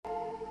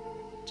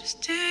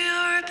Just do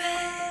your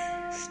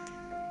best.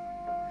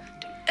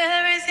 Do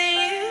everything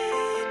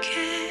you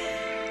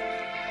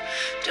can.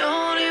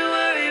 Don't you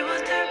worry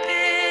what their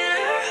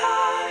bitter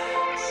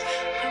hearts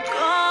are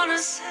gonna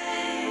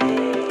say.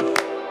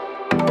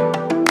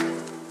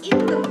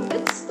 In the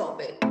midst of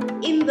it,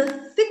 in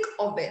the thick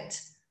of it,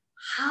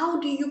 how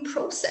do you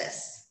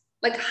process?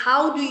 Like,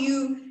 how do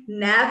you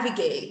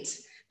navigate?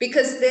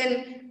 Because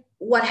then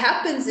what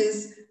happens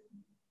is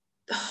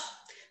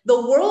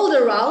the world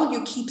around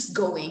you keeps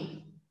going,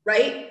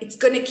 right? It's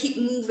going to keep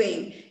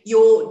moving.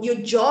 Your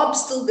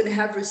job's still going to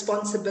have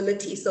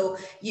responsibility. So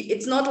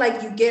it's not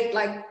like you get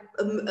like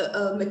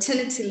a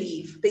maternity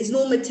leave. There's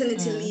no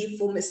maternity leave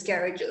for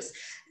miscarriages.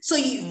 So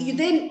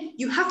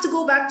you have to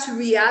go back to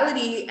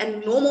reality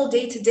and normal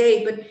day to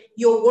day, but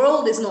your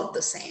world is not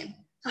the same.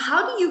 So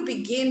how do you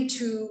begin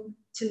to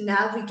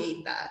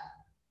navigate that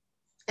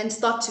and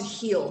start to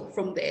heal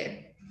from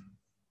there?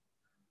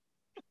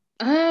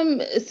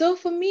 So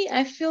for me,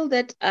 I feel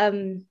that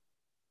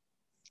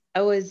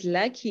I was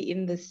lucky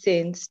in the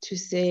sense to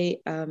say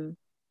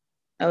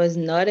I was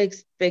not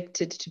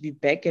expected to be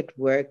back at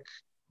work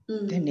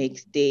the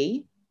next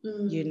day.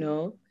 You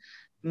know,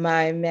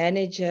 my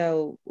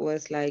manager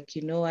was like,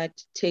 you know what,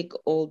 take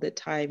all the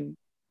time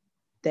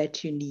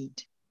that you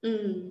need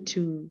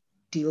to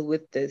deal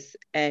with this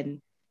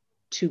and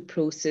to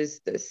process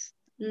this.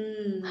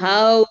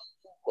 How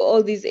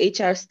all these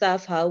HR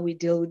stuff, how we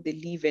deal with the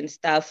leave and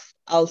stuff,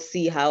 I'll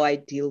see how I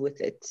deal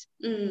with it,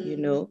 you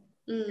know.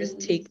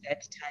 Just take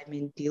that time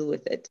and deal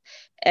with it.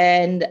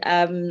 And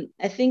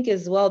I think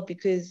as well,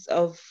 because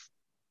of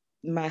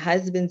my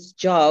husband's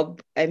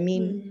job, I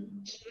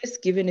mean, he was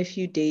given a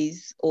few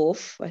days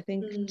off, I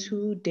think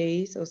 2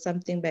 days or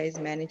something by his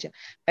manager,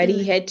 but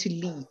he had to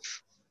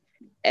leave.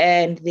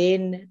 And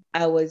then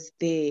I was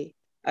there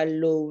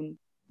alone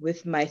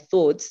with my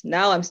thoughts.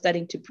 Now I'm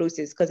starting to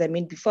process, because I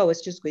mean, before I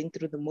was just going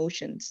through the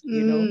motions,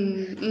 you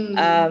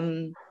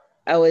know.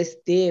 I was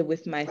there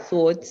with my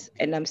thoughts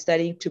and I'm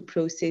starting to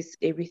process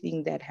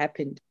everything that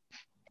happened.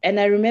 And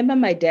I remember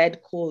my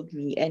dad called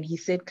me and he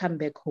said, come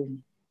back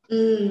home.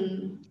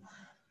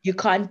 You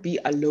can't be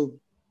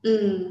alone.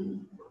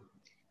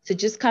 So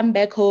just come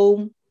back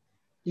home,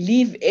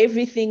 leave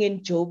everything in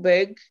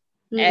Joburg,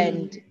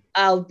 and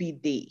I'll be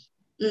there.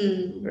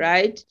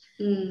 Right?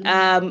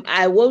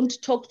 I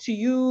won't talk to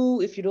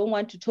you if you don't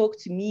want to talk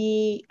to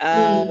me.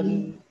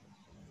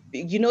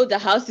 You know, the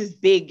house is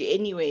big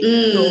anyway.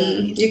 So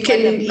you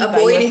can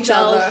avoid each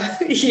other.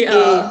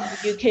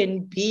 Yes, you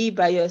can be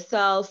by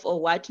yourself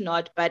or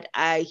whatnot. But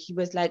he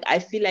was like, I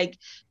feel like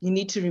you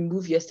need to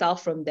remove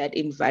yourself from that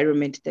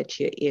environment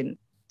that you're in.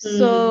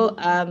 So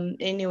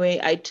anyway,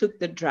 I took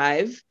the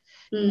drive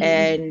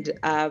and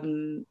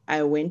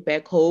I went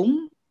back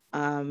home.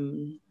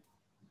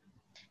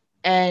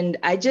 And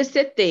I just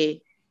sat there,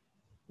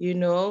 you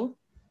know,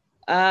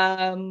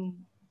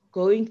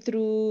 going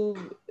through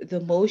the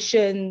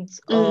motions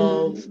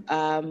of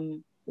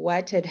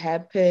what had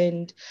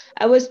happened.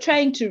 I was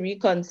trying to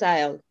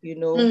reconcile, you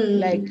know,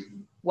 like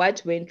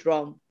what went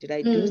wrong? Did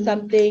I do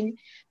something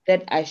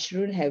that I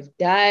shouldn't have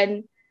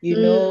done? You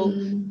know,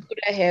 could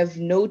I have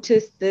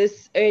noticed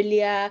this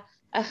earlier?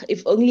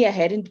 If only I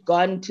hadn't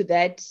gone to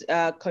that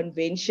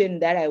convention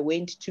that I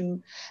went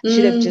to,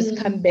 should have just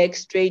come back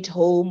straight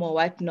home or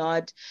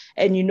whatnot.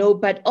 And, you know,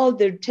 but all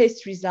the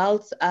test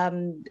results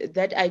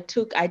that I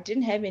took, I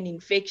didn't have an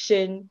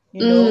infection,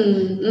 you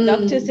know.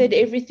 Doctor said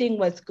everything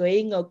was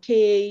going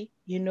okay,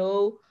 you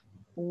know.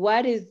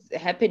 What is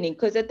happening?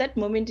 Because at that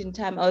moment in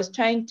time, I was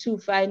trying to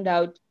find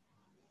out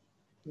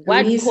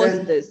what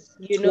caused this,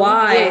 you know.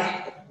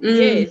 Why?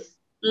 Yes.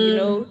 You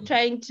know,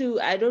 trying to,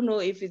 I don't know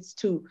if it's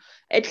to,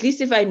 at least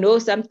if I know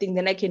something,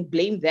 then I can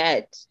blame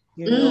that,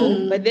 you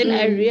know. But then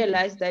I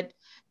realized that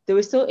there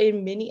were so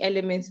many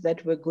elements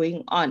that were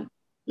going on,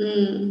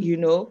 you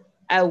know.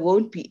 I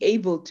won't be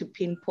able to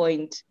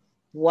pinpoint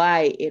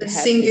why it happened.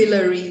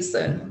 Singular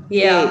reason.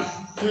 Yes.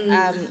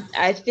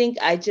 I think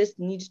I just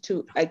need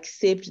to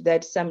accept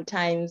that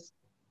sometimes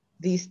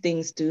these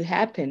things do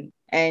happen.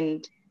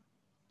 And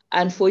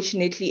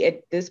unfortunately,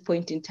 at this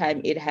point in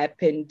time, it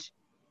happened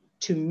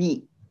to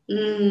me,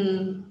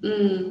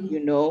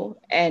 you know,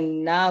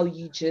 and now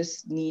you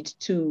just need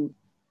to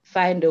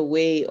find a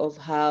way of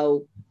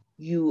how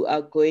you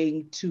are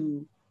going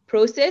to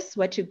process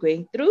what you're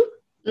going through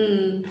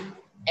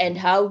and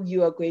how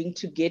you are going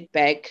to get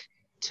back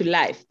to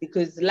life,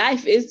 because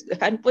life is,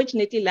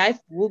 unfortunately, life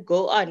will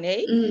go on,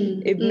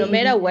 no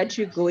matter what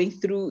you're going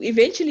through,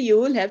 eventually you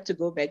will have to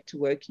go back to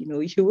work, you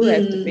know, you will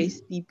have to face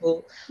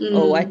people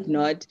or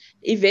whatnot.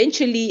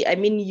 Eventually, I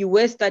mean, you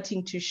were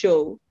starting to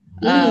show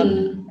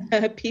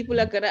people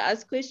are going to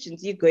ask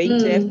questions. You're going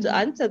to have to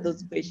answer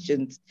those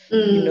questions,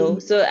 you know.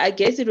 So I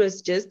guess it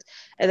was just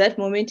at that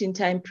moment in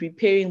time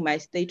preparing my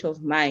state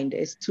of mind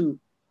as to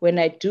when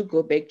I do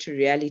go back to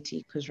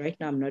reality, because right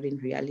now I'm not in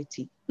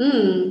reality.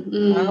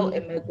 How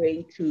am I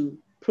going to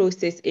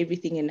process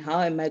everything and how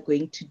am I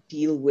going to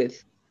deal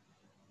with?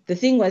 The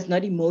thing was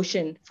not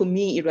emotion. For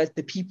me, it was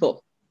the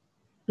people.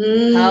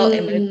 How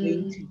am I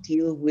going to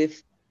deal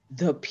with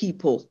the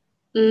people?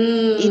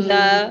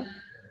 either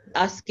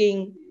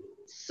asking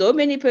so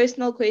many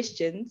personal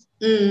questions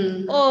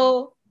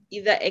or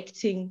either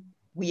acting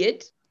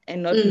weird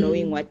and not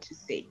knowing what to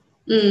say,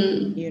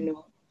 you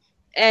know.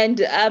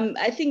 And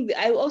I think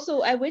I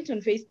went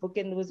on Facebook,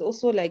 and there was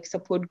also like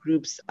support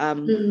groups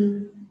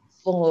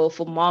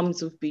for moms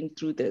who've been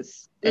through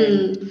this.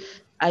 And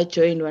I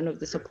joined one of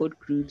the support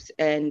groups,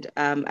 and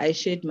I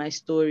shared my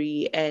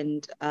story,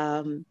 and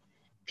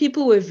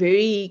people were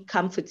very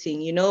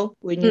comforting, you know,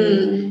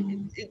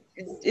 when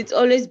it's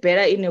always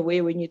better in a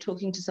way when you're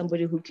talking to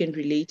somebody who can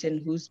relate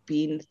and who's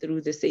been through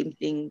the same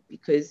thing,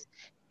 because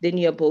then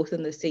you're both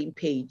on the same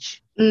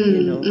page,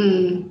 you know.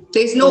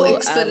 There's no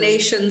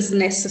explanations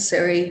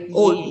necessary.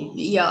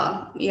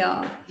 Yeah.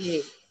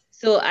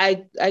 So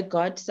I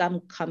got some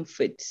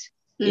comfort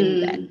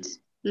in that.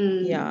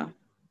 Yeah.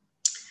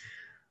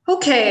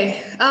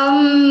 Okay.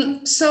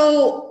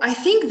 So I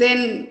think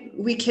then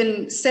we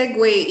can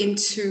segue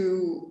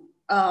into,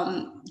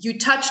 you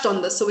touched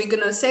on this, so we're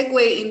going to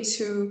segue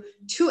into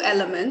two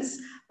elements,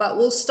 but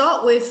we'll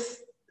start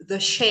with the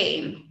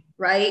shame,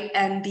 right?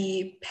 And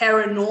the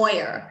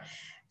paranoia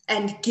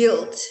and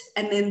guilt,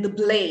 and then the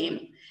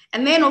blame.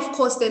 And then, of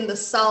course, then the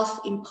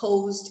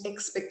self-imposed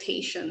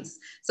expectations.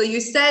 So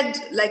you said,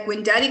 like,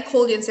 when daddy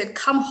called you and said,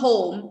 come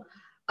home,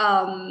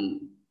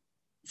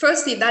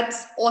 firstly,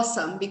 that's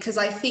awesome, because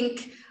I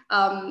think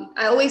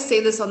I always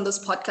say this on this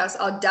podcast,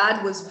 our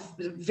dad was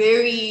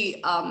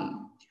very,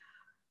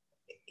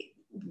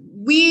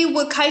 we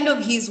were kind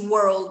of his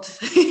world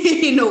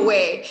in a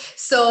way.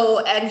 So,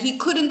 and he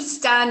couldn't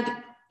stand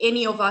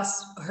any of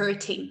us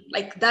hurting.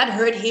 Like, that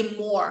hurt him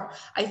more.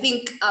 I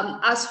think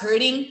us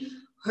hurting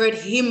hurt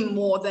him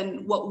more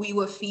than what we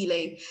were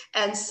feeling.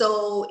 And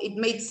so it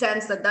made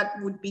sense that that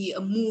would be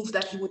a move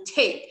that he would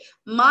take.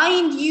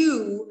 Mind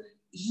you,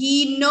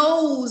 he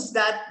knows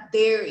that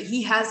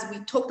we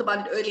talked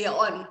about it earlier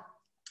on,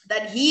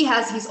 that he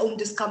has his own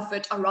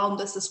discomfort around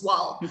this as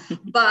well.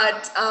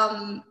 But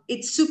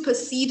it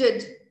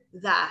superseded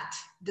that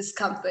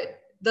discomfort.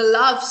 The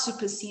love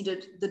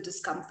superseded the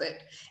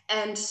discomfort.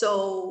 And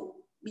so,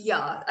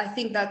 yeah, I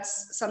think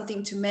that's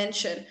something to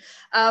mention.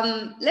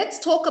 Let's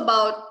talk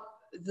about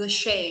the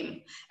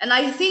shame. And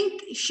I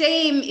think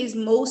shame is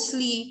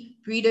mostly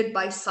breeded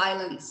by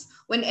silence.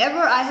 Whenever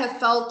I have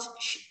felt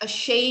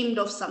ashamed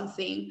of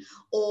something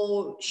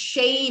or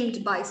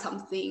shamed by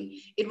something,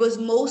 it was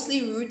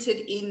mostly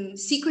rooted in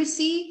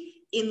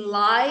secrecy, in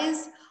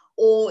lies,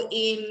 or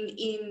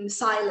in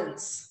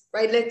silence,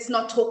 right? Let's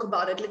not talk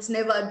about it. Let's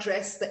never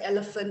address the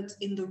elephant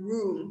in the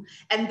room.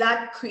 And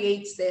that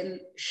creates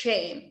then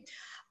shame.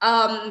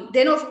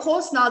 Then, of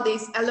course, now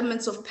there's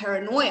elements of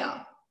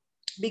paranoia,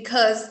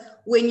 because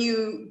when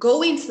you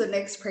go into the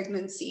next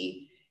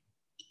pregnancy,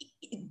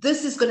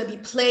 this is going to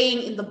be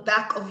playing in the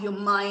back of your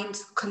mind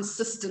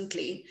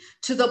consistently,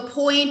 to the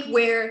point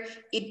where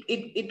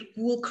it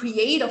will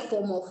create a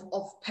form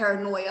of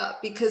paranoia,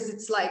 because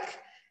it's like,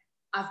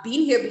 I've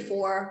been here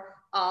before.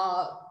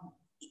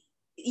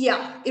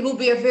 It will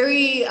be a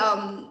very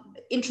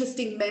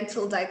interesting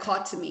mental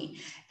dichotomy.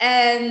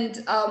 And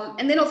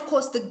then, of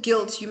course, the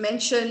guilt. You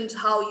mentioned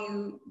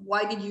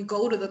why did you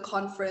go to the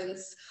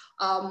conference?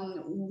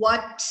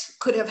 What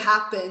could have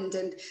happened,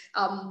 and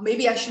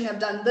maybe I shouldn't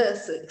have done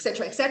this,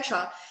 etc.,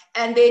 etc.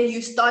 And then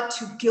you start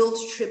to guilt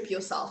trip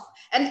yourself.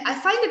 And I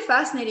find it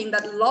fascinating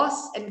that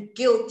loss and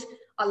guilt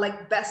are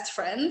like best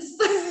friends.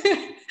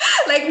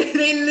 Like,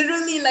 they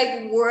literally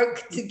like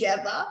work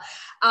together.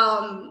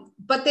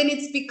 But then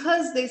it's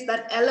because there's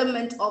that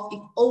element of,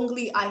 if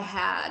only I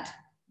had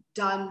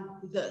done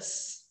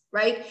this,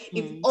 right?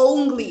 If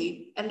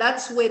only, and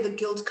that's where the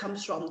guilt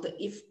comes from, the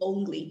if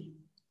only.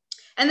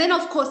 And then,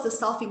 of course, the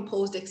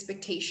self-imposed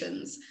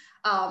expectations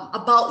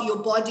about your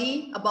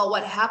body, about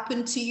what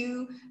happened to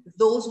you,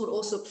 those would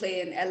also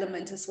play an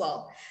element as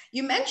well.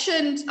 You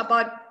mentioned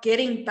about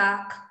getting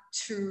back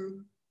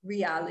to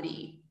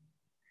reality,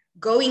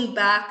 going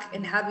back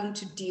and having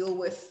to deal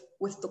with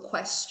the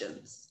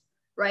questions,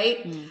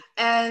 right?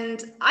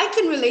 And I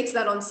can relate to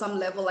that on some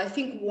level. I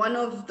think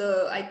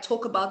I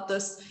talk about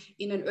this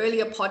in an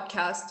earlier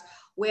podcast,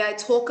 where I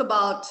talk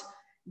about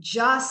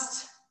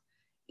just,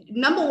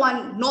 number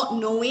one, not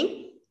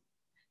knowing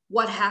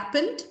what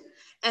happened.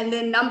 And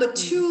then number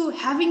two,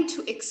 having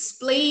to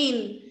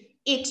explain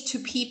it to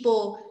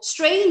people,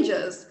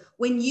 strangers,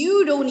 when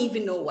you don't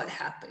even know what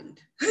happened.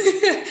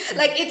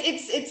 Like,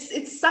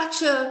 it's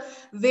such a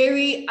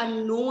very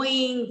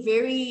annoying,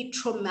 very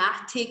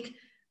traumatic,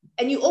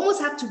 and you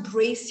almost have to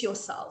brace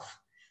yourself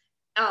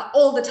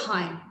all the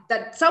time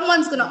that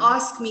someone's going to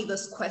ask me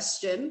this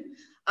question.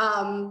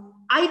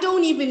 I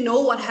don't even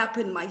know what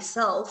happened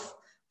myself,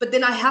 but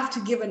then I have to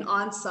give an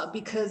answer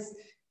because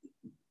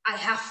I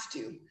have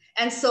to.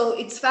 And so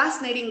it's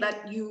fascinating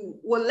that you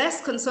were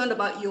less concerned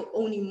about your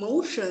own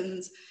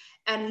emotions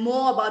and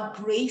more about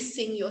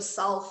bracing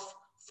yourself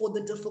for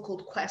the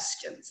difficult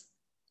questions.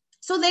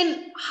 So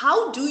then,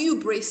 how do you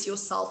brace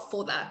yourself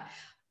for that?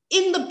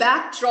 In the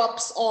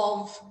backdrops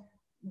of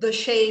the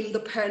shame,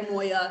 the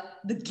paranoia,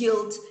 the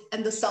guilt,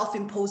 and the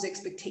self-imposed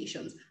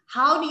expectations,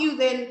 how do you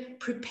then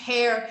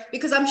prepare?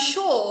 Because I'm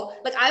sure,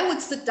 like, I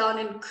would sit down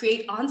and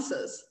create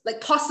answers,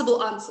 like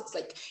possible answers.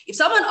 Like, if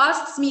someone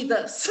asks me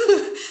this,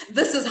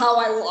 this is how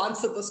I will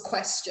answer this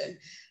question.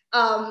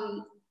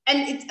 And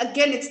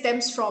it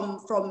stems from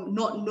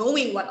not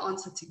knowing what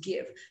answer to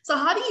give. So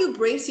how do you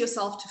brace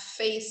yourself to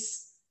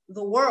face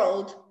the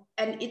world?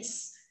 And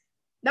it's,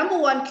 number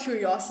one,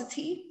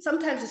 curiosity.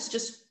 Sometimes it's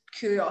just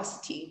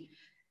curiosity.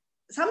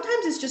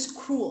 Sometimes it's just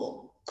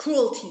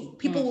cruelty.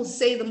 People will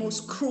say the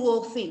most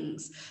cruel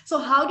things. So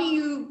how do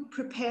you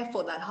prepare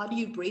for that? How do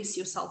you brace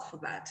yourself for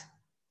that?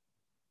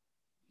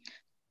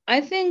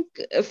 I think,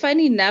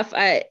 funny enough,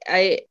 I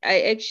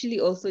actually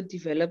also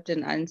developed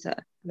an answer.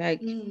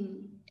 Like,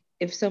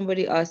 if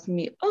somebody asked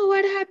me, oh,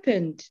 what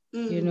happened?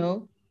 You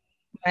know,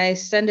 my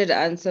standard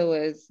answer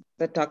was,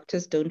 the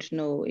doctors don't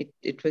know.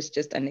 It was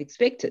just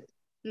unexpected,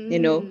 you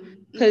know,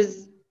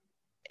 because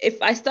if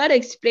I start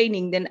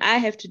explaining, then I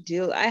have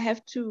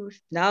to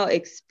now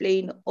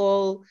explain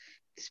all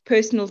these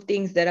personal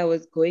things that I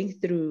was going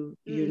through,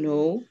 you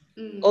know,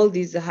 all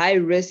these high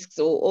risks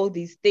or all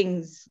these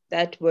things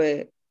that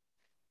were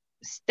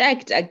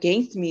stacked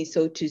against me,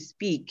 so to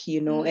speak, you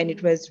know, and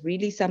it was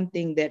really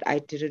something that I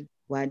didn't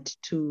want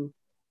to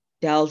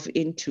delve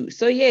into.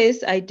 So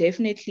yes, I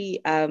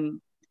definitely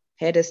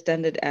had a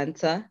standard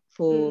answer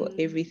for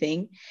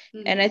everything.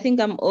 And I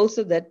think I'm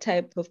also that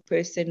type of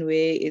person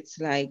where it's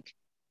like,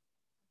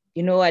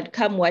 you know what,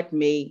 come what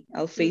may,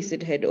 I'll face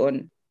it head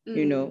on,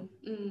 you know.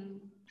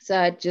 So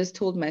I just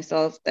told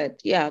myself that,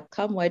 yeah,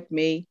 come what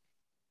may,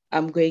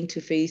 I'm going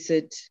to face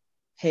it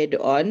head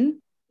on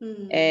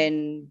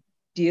and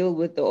deal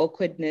with the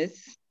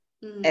awkwardness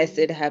as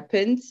it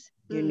happens,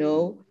 you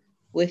know,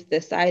 with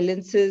the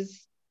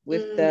silences,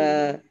 with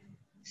the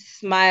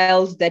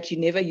smiles that you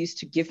never used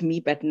to give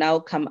me, but now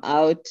come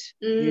out,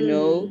 you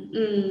know,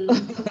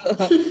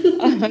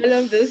 all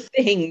of those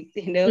things,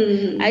 you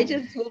know. I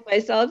just told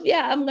myself,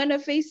 yeah, I'm going to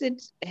face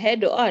it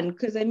head on.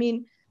 Because, I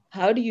mean,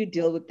 how do you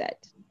deal with that?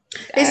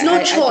 There's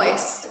no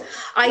choice.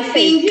 I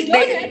think you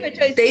don't have a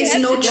choice. There's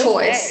no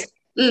choice.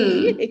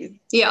 Yes.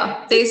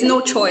 Yeah, there's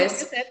no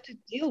choice. You just have to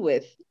deal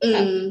with.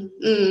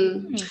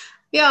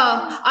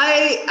 Yeah,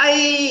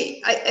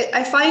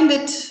 I find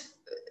it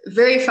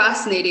very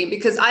fascinating,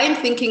 because I'm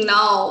thinking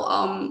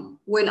now,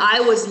 when I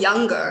was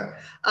younger,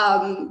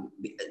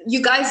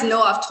 you guys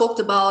know I've talked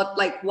about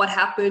like what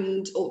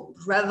happened, or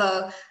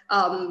rather,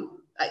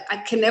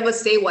 I can never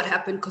say what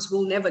happened because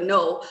we'll never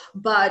know,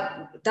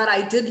 but that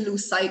I did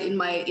lose sight in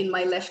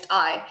my left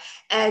eye.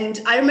 And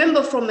I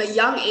remember from a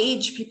young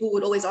age, people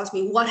would always ask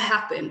me, what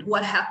happened?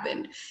 What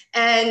happened?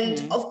 And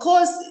of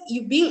course,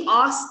 you being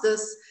asked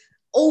this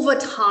over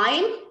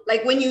time,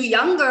 like when you're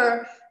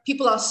younger,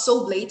 people are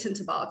so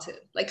blatant about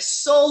it, like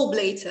so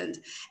blatant.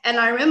 And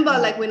I remember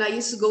like when I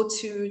used to go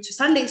to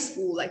Sunday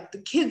school, like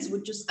the kids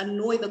would just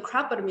annoy the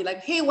crap out of me,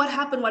 like, hey, what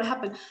happened? What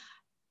happened?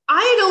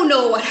 I don't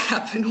know what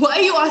happened. Why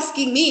are you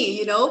asking me,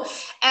 you know?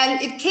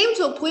 And it came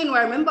to a point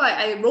where I remember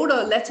I wrote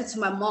a letter to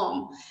my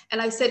mom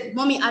and I said,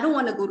 Mommy, I don't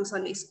want to go to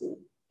Sunday school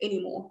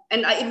anymore.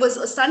 And it was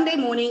a Sunday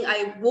morning.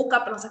 I woke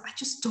up and I was like, I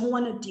just don't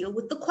want to deal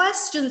with the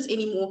questions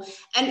anymore.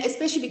 And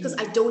especially because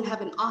I don't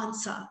have an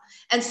answer.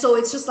 And so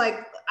it's just like,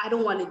 I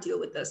don't want to deal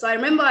with this. So I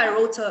remember I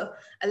wrote a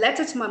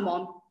letter to my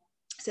mom.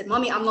 I said,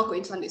 Mommy, I'm not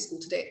going to Sunday school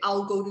today.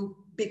 I'll go to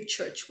big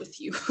church with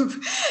you.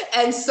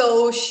 And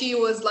so she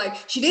was like,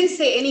 she didn't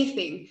say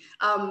anything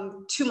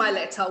to my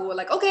letter. We're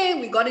like,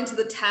 okay, we got into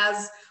the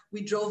Taz,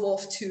 we drove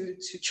off to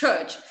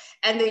church.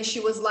 And then she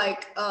was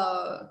like,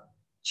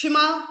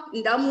 Chima,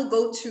 Ndamu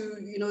go to,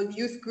 you know,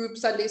 youth group,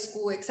 Sunday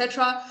school,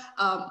 etc.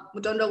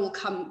 Mudonda will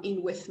come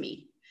in with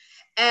me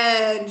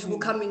and will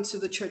come into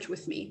the church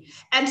with me.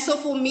 And so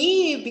for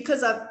me,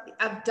 because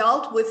I've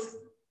dealt with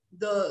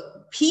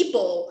the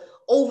people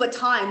over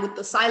time, with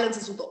the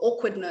silences, with the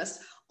awkwardness,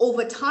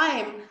 over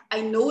time,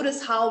 I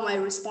notice how my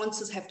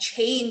responses have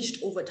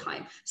changed over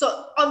time.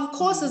 So of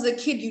course, as a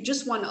kid, you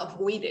just want to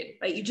avoid it,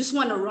 right? You just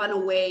want to run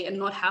away and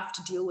not have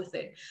to deal with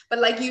it. But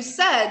like you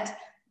said,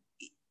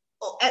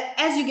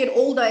 as you get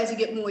older, as you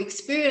get more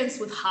experience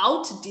with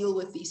how to deal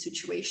with these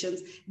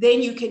situations,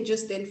 then you can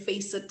just then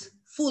face it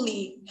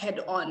fully head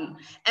on.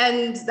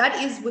 And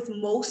that is with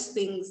most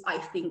things, I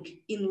think,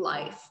 in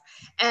life.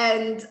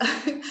 And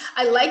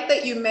I like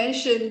that you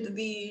mentioned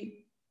the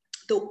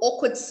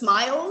awkward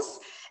smiles.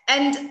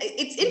 And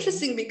it's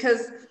interesting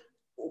because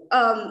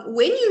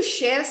when you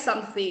share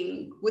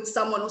something with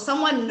someone, or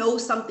someone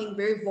knows something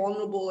very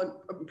vulnerable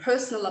and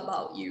personal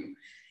about you,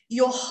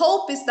 your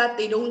hope is that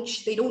they don't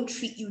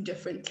treat you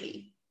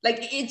differently.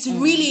 Like it's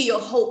really your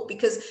hope,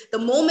 because the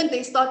moment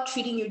they start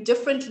treating you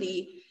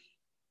differently,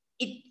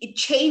 it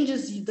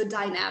changes the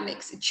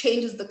dynamics, it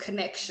changes the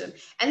connection.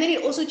 And then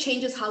it also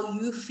changes how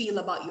you feel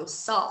about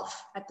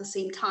yourself at the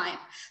same time.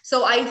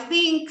 So I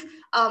think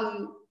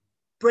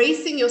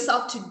bracing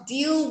yourself to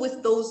deal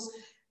with those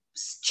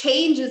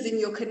changes in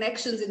your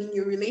connections and in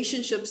your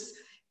relationships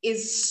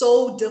is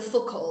so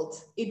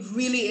difficult. It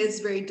really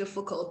is very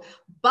difficult,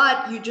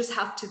 but you just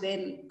have to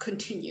then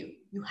continue.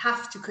 You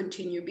have to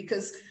continue,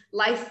 because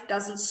life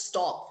doesn't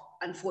stop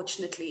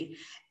unfortunately.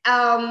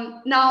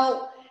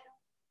 Now,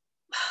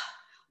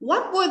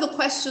 what were the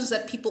questions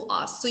that people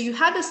asked? So you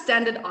had a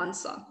standard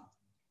answer.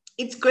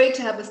 It's great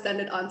to have a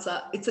standard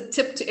answer. It's a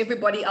tip to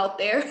everybody out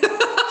there.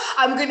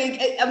 I'm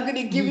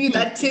gonna give you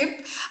that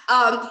tip.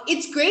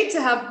 It's great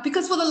to have,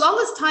 because for the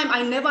longest time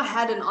I never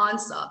had an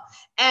answer,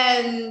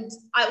 and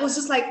I was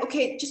just like,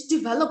 okay, just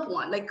develop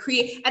one, like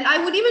create. And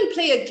I would even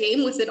play a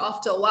game with it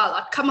after a while.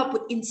 I'd come up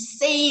with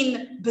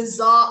insane,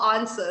 bizarre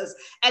answers,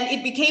 and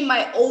it became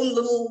my own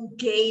little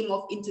game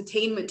of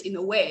entertainment in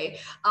a way,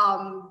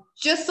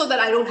 just so that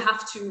I don't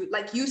have to,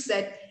 like you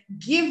said,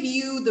 give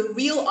you the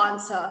real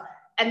answer,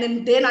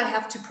 and then I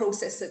have to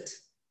process it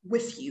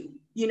with you,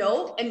 you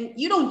know, and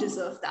you don't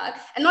deserve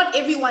that. And not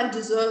everyone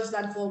deserves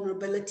that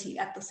vulnerability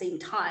at the same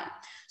time.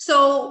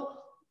 So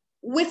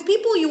with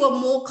people you were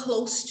more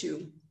close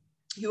to,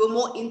 you were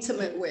more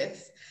intimate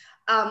with,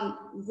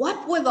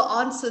 what were the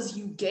answers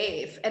you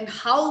gave, and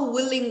how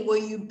willing were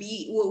you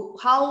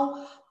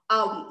how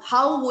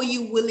were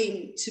you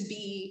willing to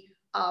be,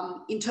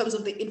 in terms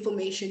of the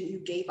information you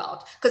gave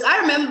out? Because I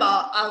remember,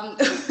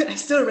 I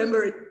still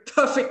remember it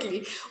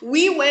perfectly.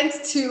 We went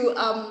to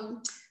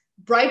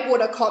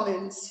Brightwater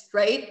Commons,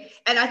 right?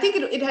 And I think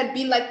it had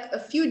been like a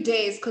few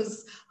days,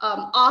 because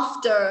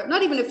after,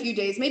 not even a few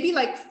days, maybe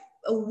like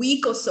a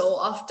week or so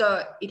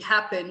after it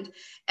happened,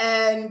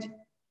 and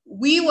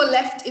we were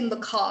left in the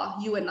car,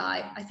 you and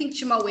I think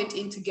Chima went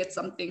in to get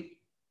something,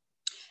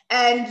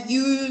 and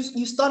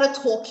you started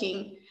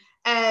talking,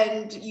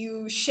 and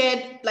you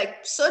shared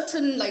like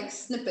certain like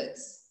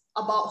snippets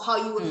about how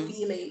you were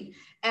feeling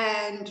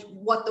and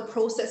what the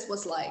process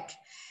was like.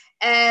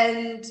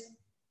 And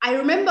I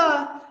remember,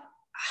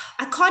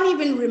 I can't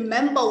even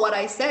remember what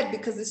I said,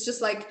 because it's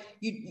just like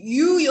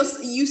you're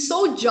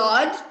so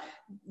jarred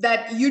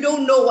that you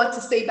don't know what to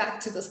say back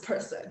to this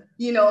person,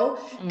 you know?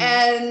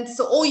 And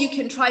so all you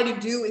can try to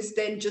do is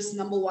then just,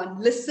 number one,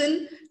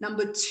 listen.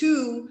 Number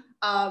two,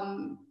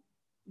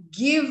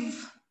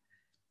 give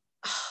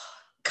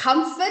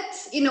comfort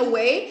in a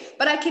way.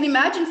 But I can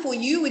imagine for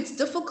you, it's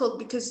difficult,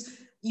 because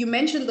you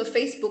mentioned the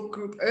Facebook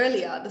group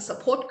earlier, the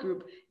support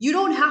group. You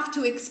don't have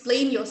to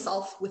explain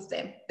yourself with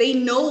them. They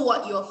know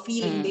what you're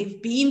feeling.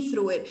 They've been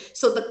through it.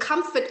 So the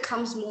comfort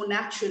comes more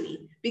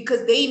naturally,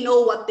 because they know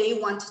what they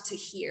wanted to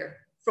hear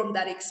from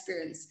that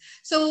experience.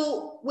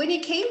 So when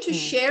it came to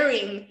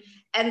sharing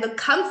and the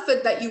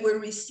comfort that you were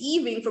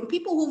receiving from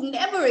people who've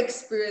never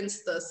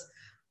experienced this,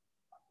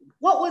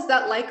 what was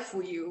that like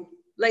for you?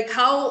 Like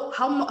how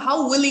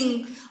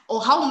willing,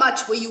 or how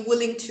much were you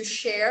willing to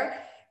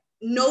share,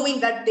 knowing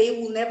that they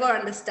will never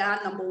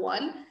understand, number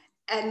one,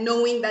 and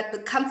knowing that the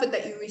comfort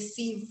that you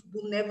receive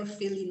will never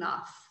feel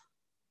enough?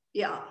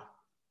 Yeah,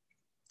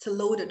 it's a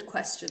loaded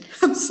question.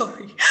 I'm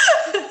sorry.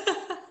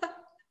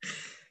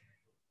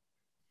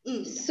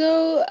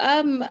 So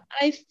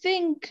I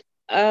think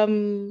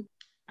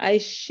I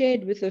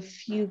shared with a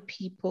few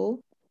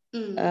people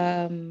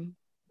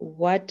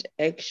what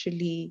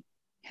actually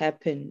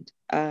happened,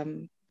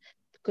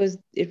 because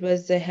it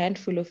was a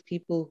handful of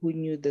people who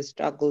knew the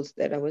struggles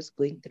that I was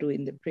going through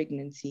in the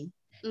pregnancy.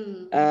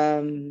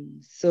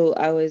 So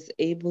I was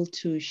able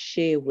to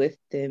share with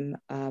them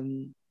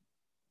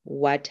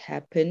what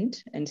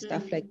happened and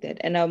stuff like that.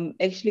 And I'm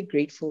actually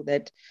grateful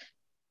that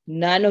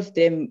none of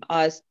them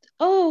asked,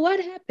 oh, what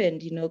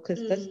happened? You know,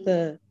 because that's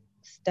the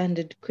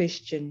standard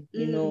question,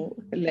 you know,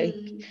 like,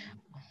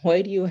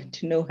 why do you want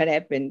to know what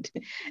happened?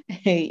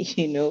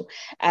 You know,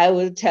 I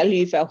will tell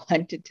you if I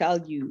want to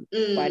tell you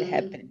what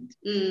happened.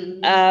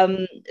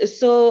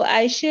 So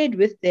I shared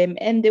with them,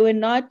 and they were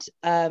not,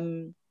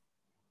 they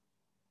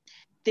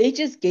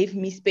just gave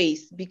me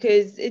space,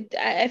 because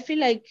I feel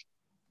like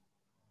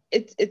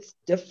it's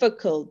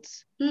difficult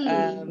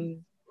to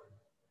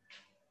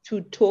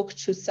talk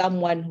to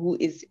someone who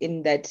is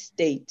in that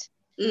state,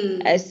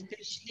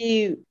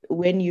 especially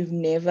when you've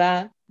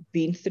never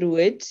been through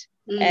it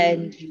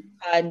and you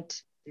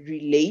can't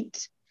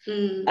relate.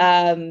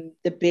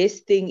 The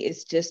best thing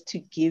is just to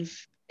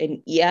give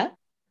an ear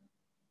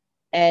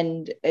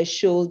and a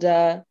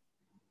shoulder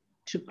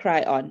to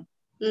cry on.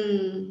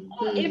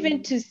 Or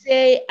even to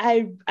say,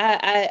 I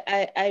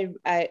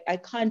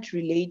can't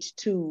relate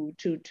to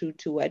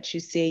what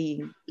you're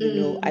saying, you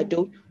know, I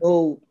don't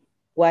know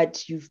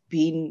what you've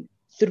been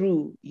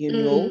through, you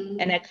know,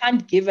 and I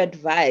can't give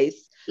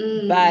advice,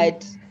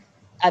 but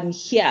I'm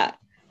here,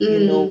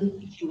 you know,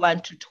 if you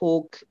want to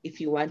talk, if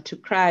you want to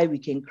cry, we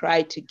can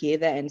cry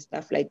together and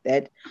stuff like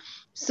that.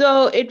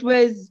 So it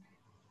was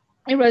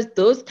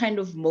those kind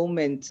of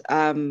moments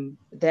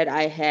that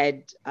I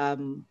had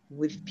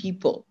with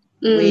people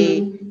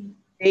where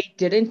they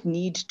didn't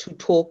need to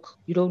talk.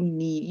 You don't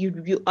need,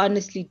 you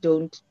honestly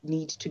don't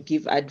need to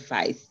give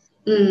advice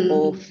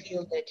or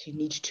feel that you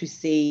need to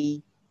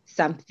say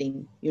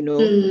something, you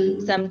know.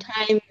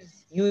 Sometimes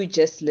you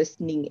just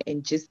listening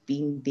and just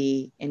being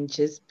there and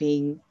just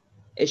being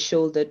a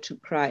shoulder to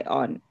cry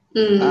on.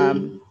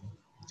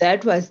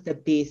 That was the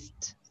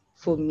best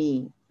for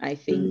me, I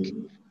think.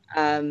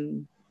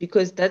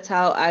 Because that's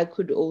how I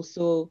could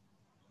also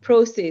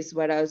process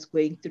what I was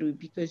going through,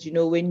 because, you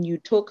know, when you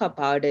talk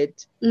about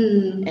it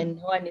and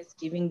no one is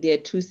giving their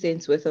 2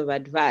 cents worth of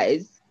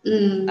advice,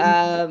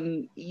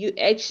 you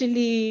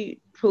actually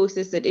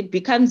process it. It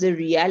becomes a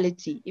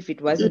reality if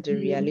it wasn't a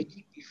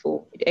reality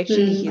before. It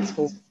actually hits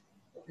home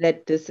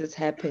that this has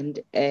happened,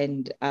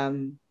 and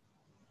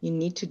you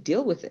need to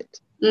deal with it.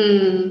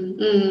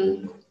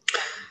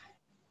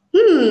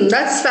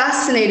 That's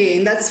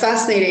fascinating. That's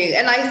fascinating.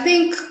 And I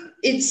think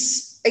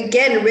it's,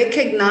 again,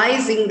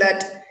 recognizing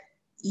that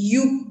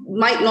you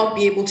might not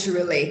be able to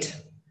relate.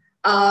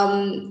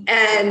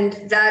 And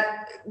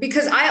that,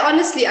 because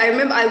I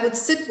remember I would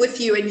sit with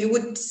you and you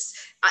would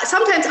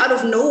sometimes out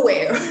of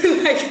nowhere,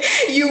 like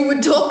you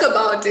would talk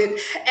about it.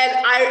 And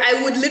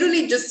I would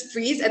literally just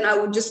freeze and I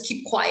would just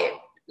keep quiet.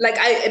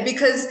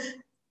 Because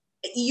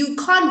you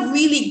can't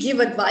really give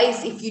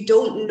advice if you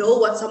don't know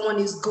what someone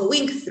is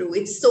going through.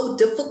 It's so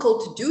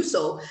difficult to do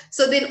so.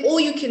 So then all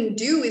you can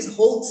do is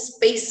hold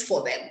space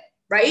for them,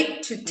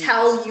 right? To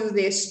tell you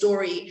their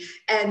story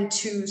and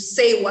to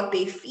say what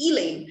they're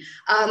feeling.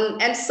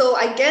 And so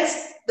I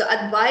guess the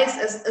advice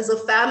as a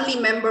family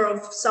member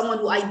of someone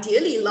who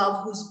ideally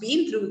love, who's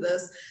been through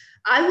this,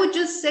 I would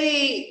just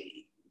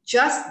say,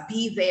 just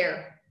be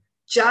there.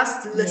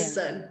 Just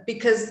listen,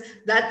 because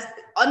that's,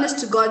 honest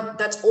to God,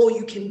 that's all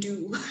you can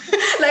do.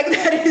 Like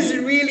that is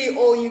really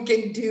all you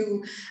can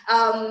do.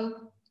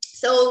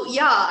 So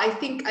yeah, I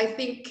think,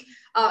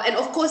 and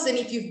of course, then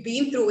if you've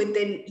been through it,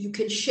 then you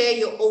can share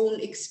your own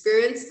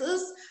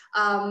experiences,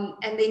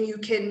 and then you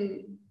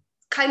can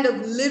kind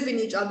of live in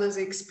each other's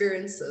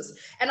experiences.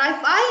 And I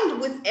find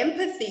with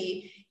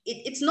empathy,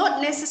 it's not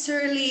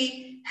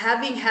necessarily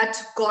having had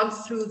to gone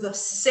through the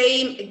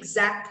same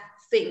exact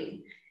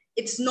thing.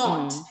 It's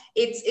not.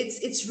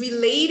 It's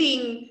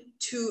relating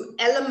to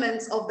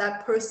elements of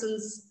that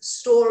person's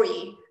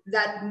story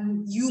that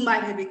you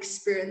might have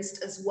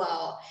experienced as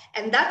well.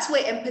 And that's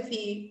where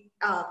empathy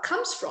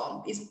comes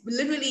from, is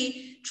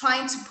literally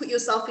trying to put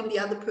yourself in the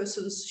other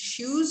person's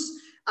shoes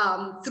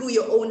through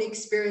your own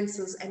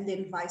experiences, and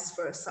then vice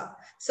versa.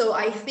 So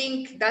I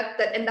think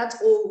and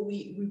that's all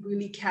we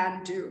really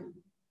can do.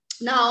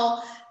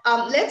 Now,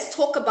 let's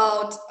talk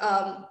about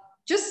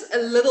just a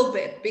little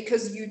bit,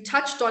 because you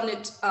touched on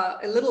it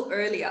a little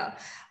earlier.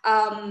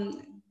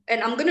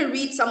 And I'm going to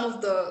read some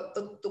of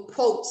the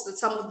quotes that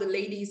some of the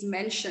ladies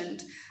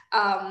mentioned.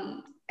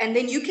 And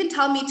then you can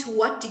tell me to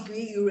what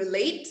degree you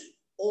relate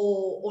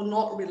or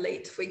not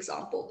relate, for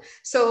example.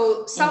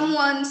 So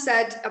someone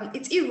said,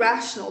 it's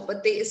irrational,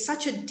 but there is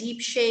such a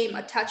deep shame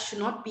attached to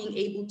not being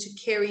able to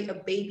carry a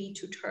baby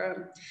to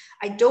term.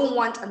 I don't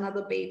want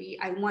another baby.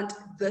 I want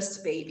this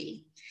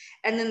baby.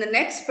 And then the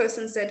next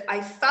person said,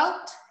 I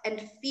felt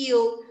and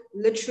feel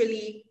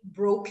literally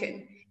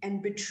broken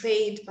and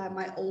betrayed by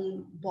my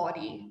own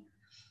body.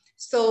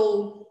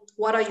 So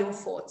what are your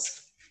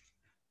thoughts?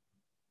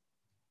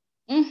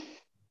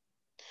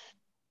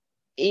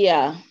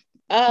 Yeah.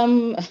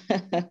 I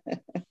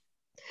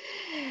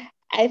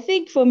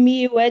think for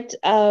me, what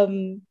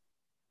I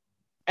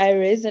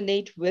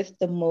resonate with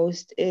the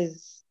most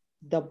is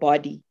the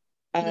body.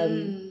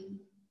 I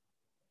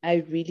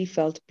really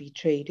felt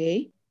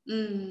betrayed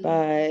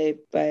by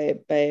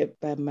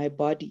my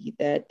body,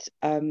 that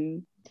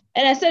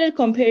and I started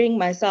comparing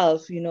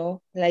myself, you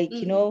know, like,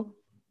 you know,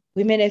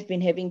 women have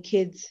been having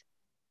kids,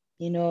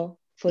 you know,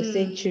 for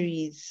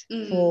centuries,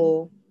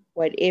 for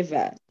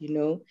whatever, you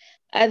know.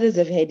 Others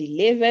have had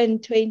 11,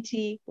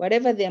 20,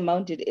 whatever the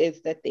amount it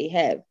is that they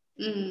have,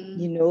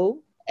 you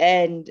know,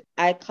 and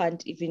I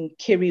can't even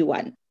carry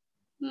one,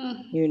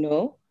 you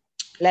know.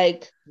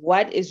 Like,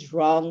 what is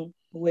wrong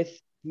with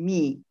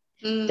me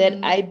that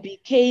I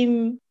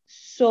became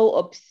so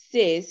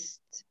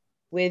obsessed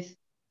with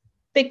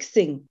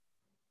fixing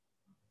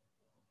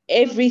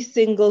every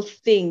single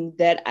thing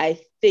that I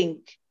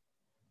think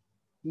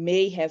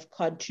may have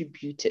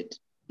contributed,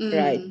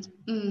 right?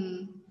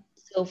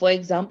 So, for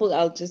example,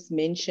 I'll just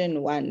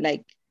mention one,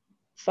 like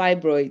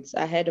fibroids.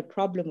 I had a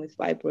problem with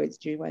fibroids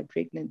during my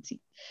pregnancy.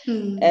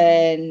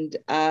 And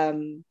I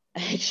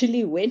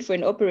actually went for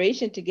an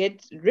operation to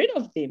get rid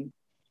of them.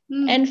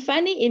 And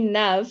funny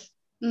enough,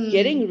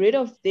 getting rid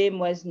of them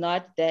was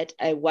not that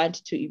I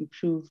want to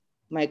improve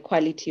my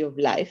quality of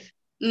life.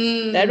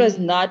 That was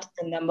not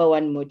the number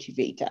one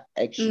motivator,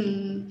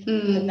 actually.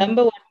 The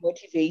number one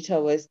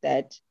motivator was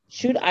that,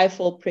 should I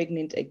fall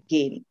pregnant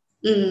again,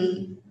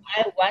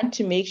 I want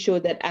to make sure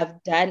that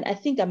I've done, I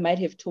think I might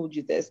have told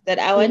you this, that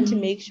I want to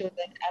make sure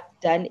that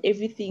I've done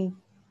everything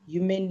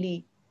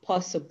humanly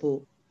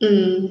possible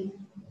to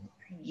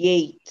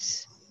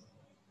create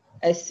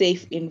a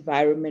safe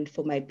environment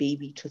for my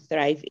baby to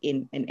thrive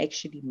in and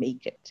actually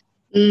make it.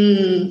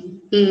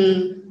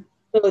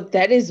 So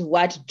that is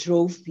what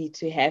drove me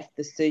to have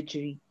the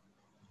surgery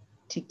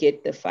to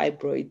get the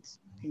fibroids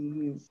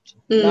removed,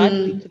 not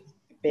because of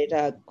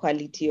better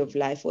quality of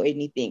life or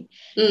anything,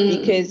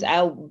 because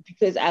I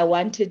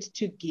wanted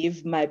to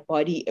give my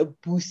body a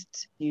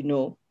boost, you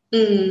know,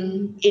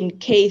 in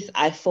case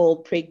I fall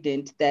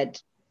pregnant,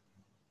 that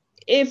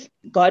if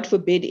God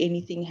forbid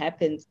anything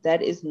happens,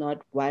 that is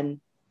not one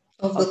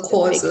of the of the victim.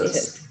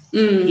 causes.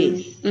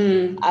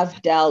 Yes,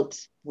 I've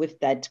dealt with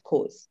that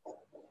cause.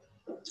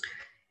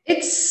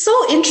 It's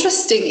so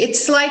interesting.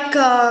 It's like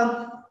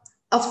a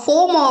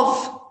form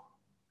of,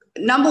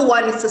 number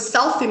one, it's a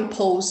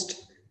self-imposed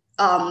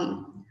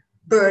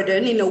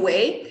burden in a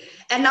way.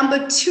 And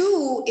number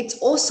two, it's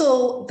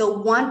also the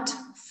want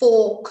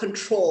for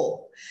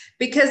control.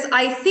 Because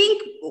I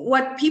think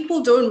what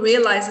people don't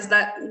realize is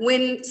that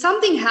when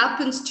something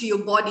happens to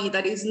your body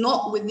that is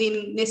not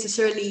within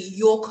necessarily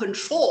your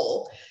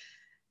control,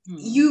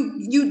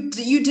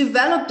 you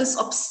develop this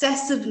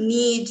obsessive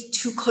need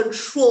to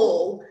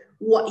control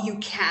what you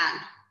can,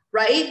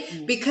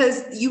 right?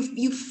 Because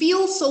you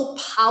feel so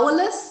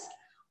powerless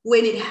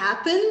when it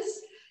happens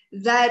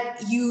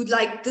that you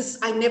like this,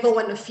 I never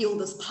want to feel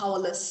this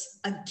powerless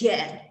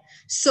again.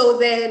 So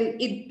then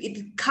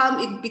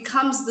it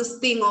becomes this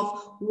thing of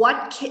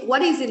what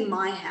is in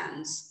my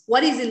hands,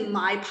 what is in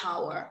my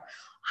power,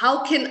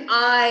 how can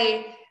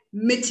I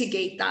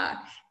mitigate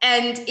that?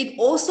 And it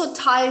also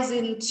ties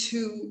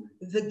into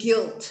the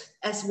guilt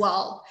as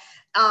well,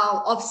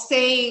 of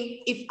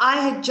saying, if I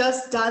had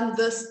just done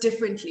this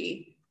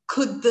differently,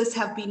 could this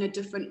have been a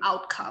different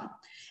outcome?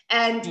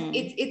 And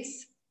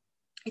it's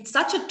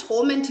such a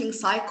tormenting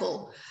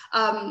cycle.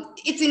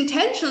 Its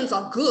intentions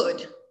are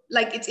good,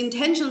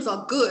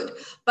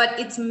 but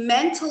its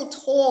mental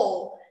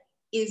toll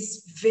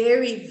is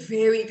very,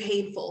 very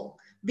painful,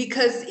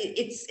 because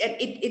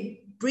it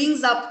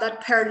brings up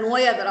that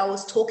paranoia that I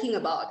was talking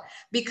about.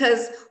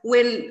 Because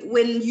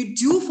when you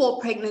do fall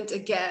pregnant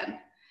again,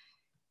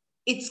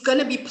 it's going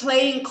to be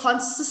playing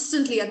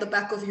consistently at the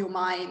back of your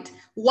mind.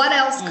 What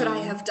else could I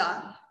have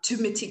done to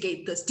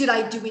mitigate this? Did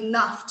I do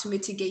enough to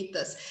mitigate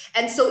this?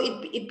 And so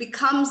it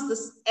becomes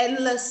this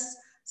endless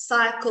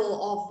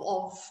cycle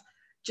of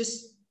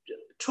just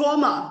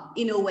trauma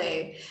in a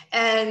way.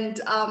 And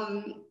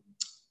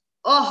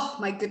oh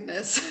my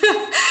goodness,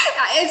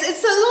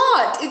 it's a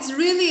lot. It's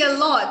really a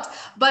lot.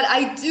 But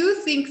I do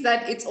think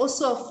that it's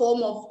also a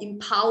form of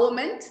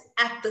empowerment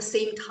at the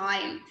same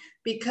time,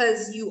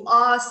 because you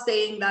are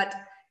saying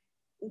that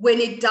when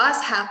it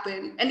does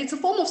happen, and it's a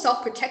form of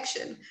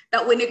self-protection,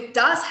 that when it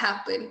does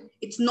happen,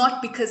 it's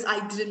not because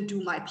I didn't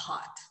do my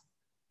part.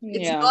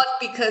 It's not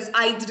because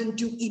I didn't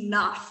do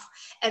enough.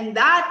 And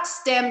that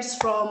stems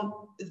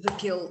from the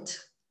guilt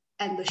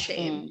and the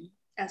shame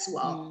as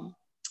well.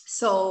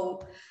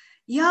 So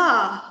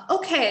yeah,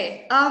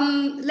 okay.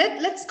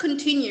 Let's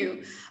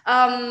continue.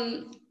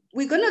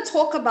 We're going to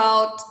talk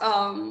about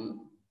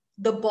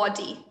the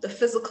body, the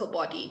physical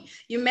body.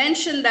 You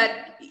mentioned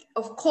that,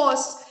 of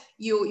course,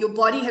 your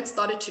body had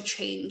started to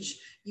change.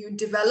 You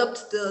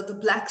developed the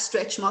black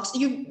stretch marks.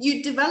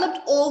 You developed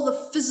all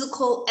the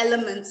physical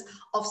elements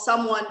of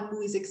someone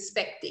who is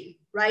expecting,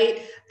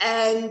 right?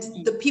 And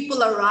the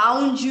people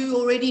around you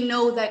already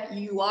know that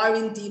you are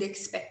indeed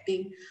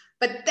expecting.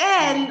 But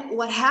then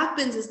what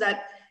happens is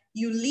that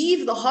you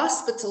leave the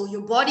hospital,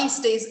 your body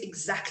stays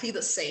exactly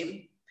the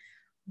same.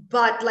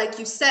 But like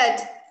you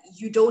said,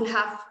 you don't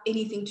have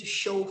anything to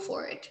show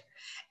for it.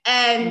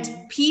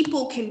 And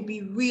people can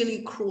be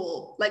really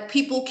cruel. Like,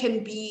 people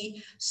can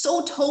be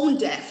so tone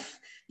deaf.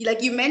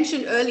 Like you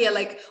mentioned earlier,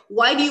 like,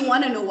 why do you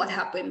want to know what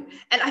happened?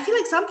 And I feel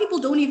like some people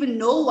don't even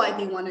know why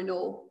they want to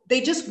know.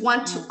 They just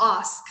want to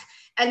ask.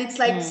 And it's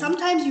like,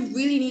 sometimes you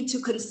really need to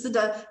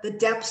consider the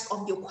depths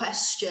of your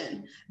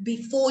question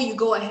before you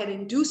go ahead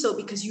and do so,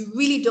 because you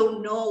really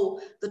don't know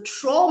the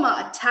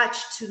trauma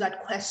attached to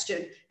that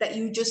question that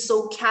you just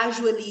so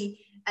casually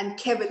and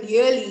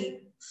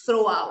cavalierly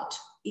throw out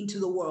into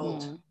the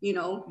world, you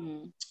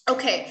know?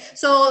 Okay,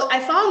 so I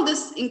found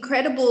this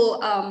incredible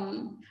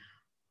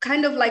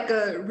kind of like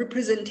a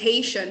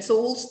representation. So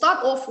we'll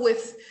start off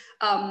with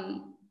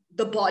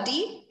the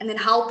body, and then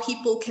how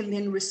people can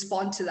then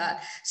respond to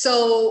that.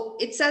 So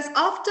it says,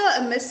 after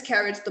a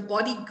miscarriage, the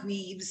body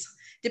grieves.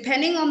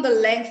 Depending on the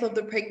length of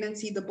the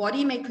pregnancy, the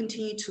body may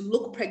continue to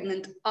look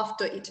pregnant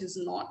after it is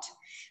not.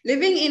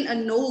 Living in a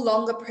no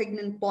longer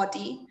pregnant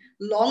body,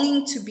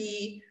 longing to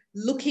be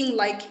looking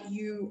like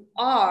you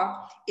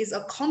are, is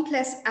a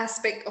complex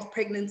aspect of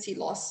pregnancy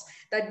loss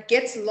that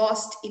gets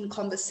lost in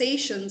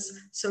conversations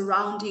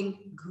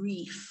surrounding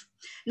grief.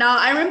 Now,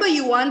 I remember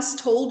you once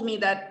told me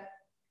that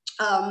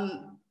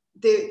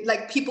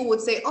people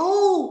would say,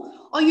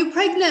 oh, are you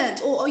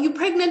pregnant? Or are you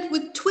pregnant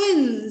with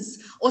twins?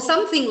 Or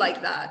something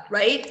like that,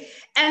 right?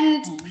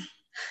 And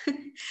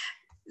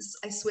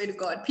I swear to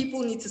God,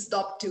 people need to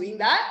stop doing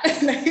that.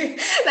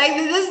 like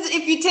this,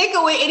 if you take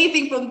away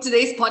anything from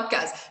today's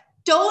podcast,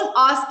 don't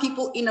ask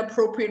people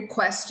inappropriate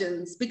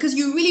questions, because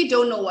you really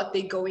don't know what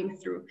they're going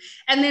through.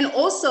 And then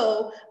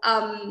also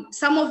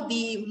some of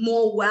the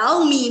more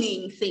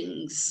well-meaning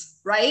things,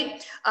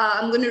 right?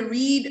 I'm going to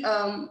read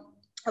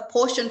a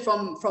portion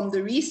from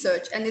the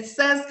research, and it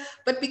says,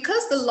 but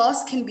because the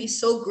loss can be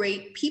so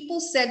great, people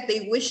said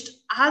they wished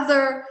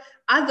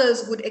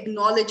others would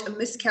acknowledge a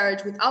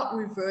miscarriage without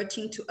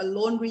reverting to a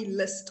laundry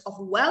list of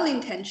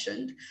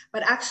well-intentioned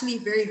but actually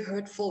very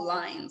hurtful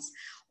lines.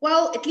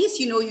 Well, at least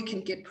you know you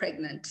can get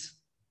pregnant,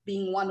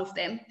 being one of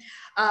them.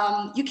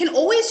 You can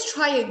always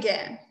try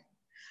again.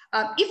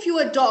 If you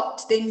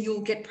adopt, then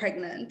you'll get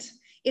pregnant.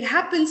 It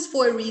happens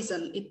for a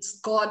reason. It's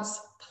God's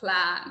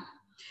plan.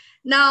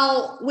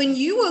 Now, when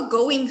you were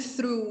going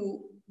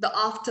through the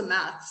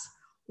aftermaths,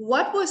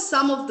 what were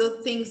some of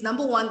the things,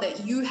 number one,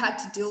 that you had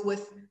to deal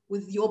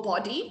with your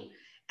body?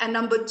 And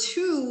number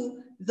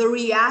two, the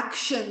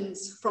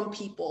reactions from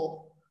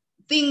people,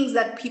 things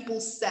that people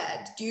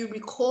said. Do you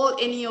recall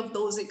any of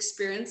those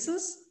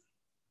experiences?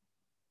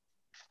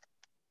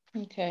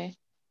 Okay.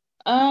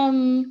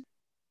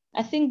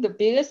 I think the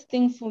biggest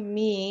thing for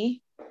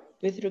me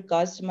with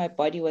regards to my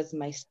body was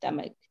my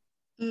stomach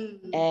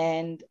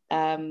and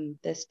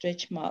the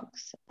stretch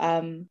marks.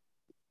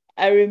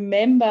 I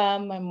remember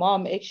my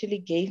mom actually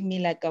gave me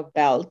like a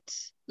belt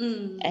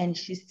and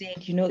she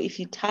said, you know, if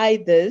you tie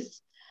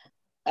this,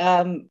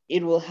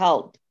 it will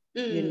help,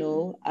 you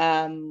know,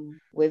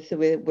 with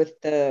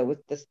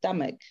the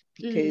stomach,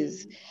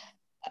 because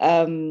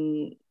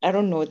I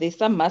don't know, there's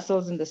some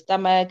muscles in the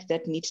stomach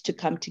that need to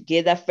come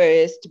together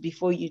first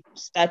before you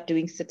start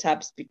doing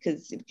sit-ups,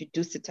 because if you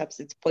do sit-ups,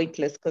 it's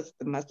pointless because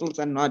the muscles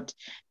are not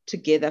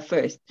together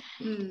first.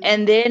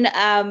 And then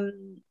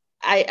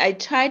I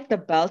tried the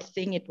belt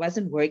thing, it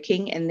wasn't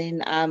working. And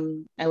then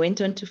I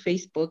went onto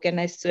Facebook and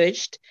I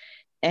searched,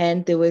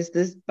 and there was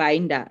this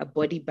binder, a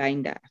body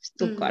binder. I've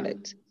still got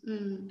it.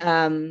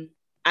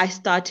 I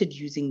started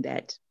using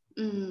that,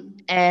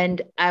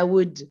 and I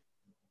would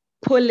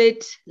pull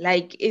it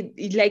like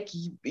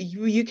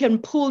you can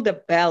pull the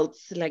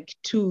belts like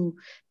to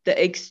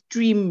the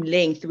extreme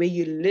length where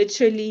you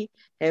literally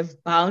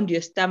have bound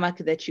your stomach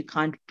that you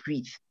can't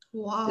breathe.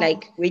 Wow.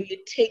 Like when you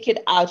take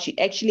it out, you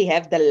actually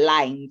have the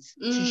lines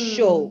to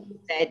show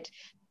that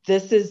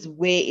this is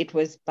where it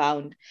was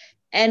bound.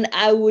 And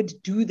I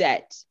would do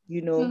that,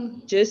 you know,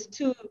 just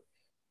so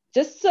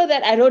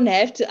that I don't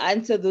have to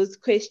answer those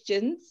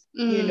questions,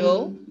 you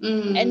know,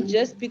 and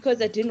just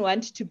because I didn't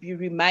want to be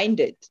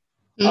reminded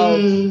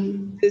of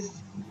this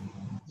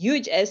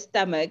huge ass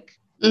stomach,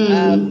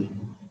 that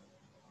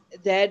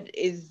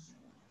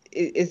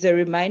is a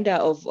reminder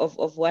of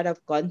what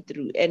I've gone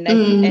through.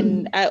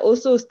 And I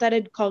also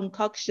started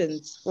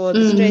concoctions for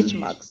the stretch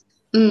marks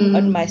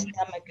on my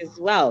stomach as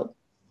well,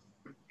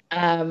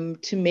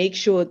 to make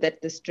sure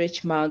that the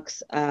stretch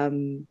marks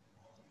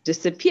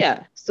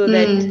disappear, so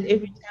that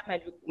every time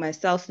I look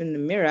myself in the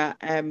mirror,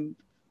 I'm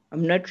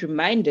not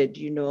reminded,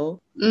 you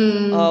know,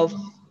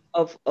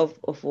 of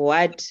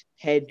what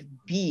had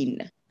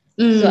been.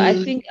 So I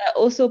think I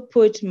also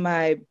put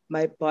my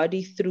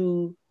body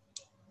through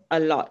a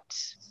lot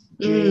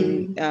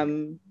during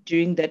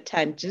that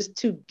time, just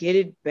to get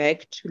it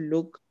back to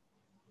look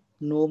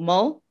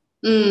normal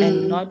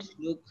and not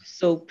look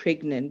so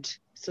pregnant,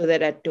 so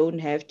that I don't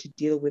have to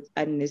deal with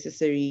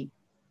unnecessary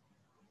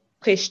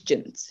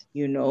questions,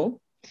 you know.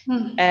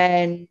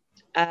 And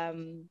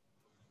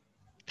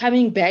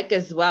coming back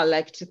as well,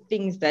 like to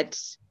things that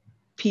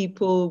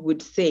people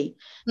would say.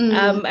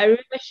 I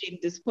remember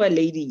this poor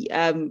lady,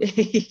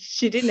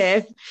 she didn't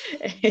have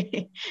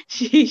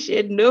she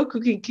had no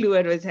cooking clue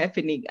what was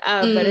happening,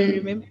 but I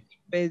remember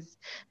it was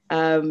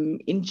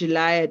in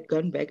July. I'd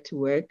gone back to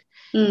work,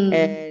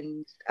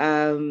 and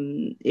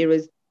it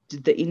was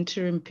the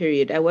interim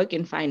period. I work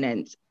in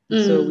finance,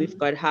 so we've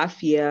got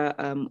half year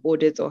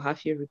audits or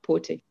half year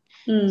reporting.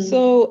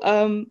 So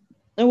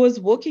I was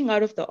walking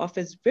out of the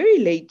office very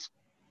late,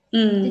 I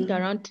think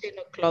around 10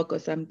 o'clock or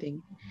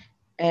something.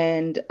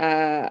 And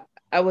I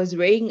was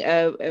wearing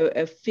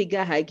a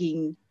figure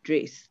hugging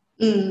dress.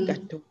 I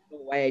don't know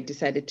why I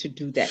decided to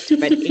do that,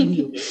 but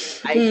anyway,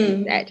 I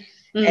did that.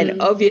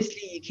 And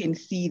obviously you can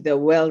see the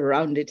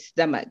well-rounded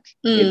stomach.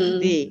 It's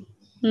there.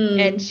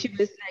 And she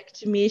was like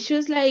to me, she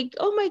was like,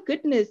 oh my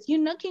goodness, you're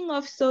knocking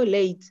off so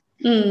late.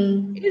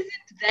 Isn't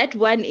that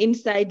one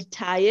inside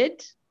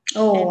tired?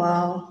 Oh, and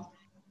wow.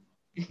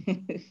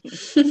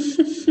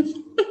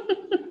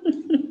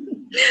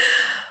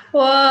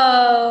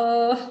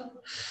 Wow.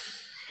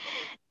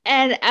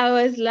 And I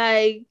was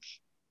like,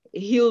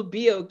 he'll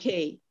be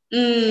okay.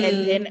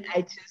 And then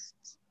I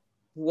just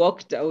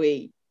walked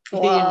away.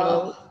 Wow. You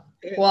know?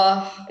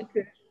 Wow.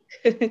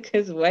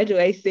 Because what do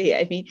I say?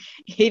 I mean,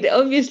 it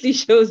obviously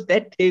shows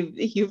that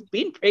you've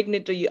been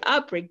pregnant or you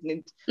are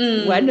pregnant,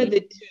 one of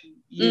the two,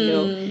 you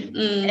know.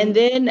 And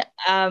then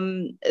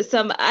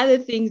some other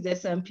things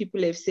that some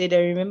people have said.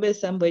 I remember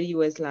somebody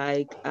was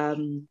like,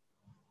 don't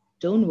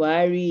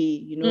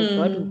worry, you know,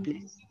 God will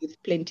bless you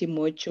with plenty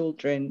more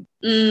children.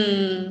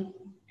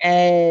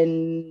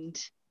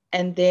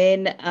 And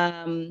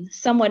then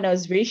someone, I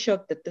was very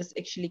shocked that this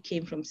actually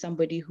came from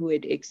somebody who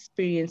had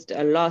experienced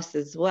a loss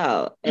as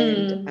well.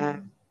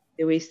 And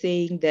they were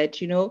saying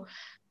that, you know,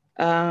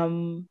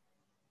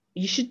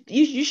 you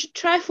should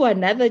try for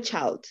another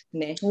child.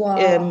 Ne?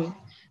 Wow.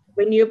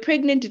 When you're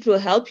pregnant, it will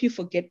help you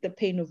forget the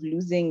pain of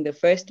losing the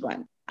first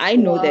one. I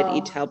know that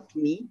it helped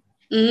me.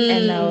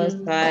 And I was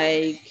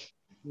like,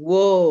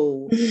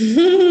 whoa.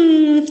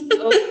 Okay.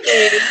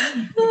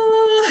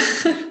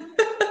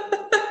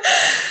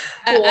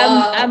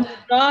 I'm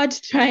not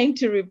trying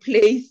to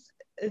replace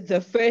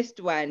the first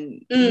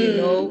one, you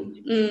know.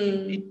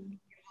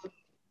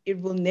 it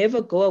will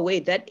never go away.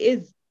 That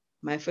is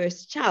my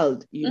first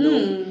child, even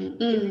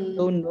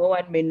though no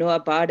one may know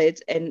about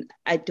it. And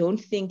I don't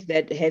think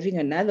that having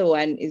another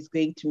one is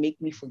going to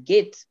make me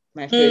forget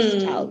my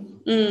first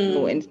child,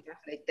 and stuff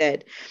like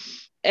that.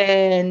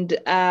 And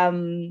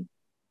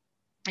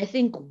I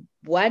think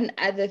one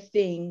other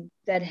thing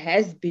that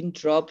has been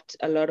dropped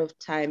a lot of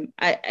time,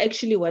 I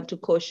actually want to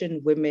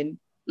caution women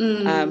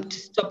to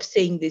stop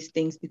saying these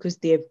things, because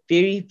they're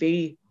very,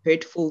 very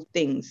hurtful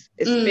things,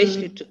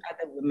 especially to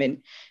other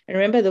women. And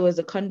remember, there was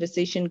a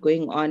conversation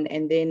going on,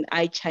 and then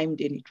I chimed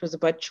in. It was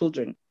about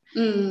children.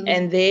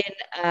 And then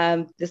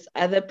this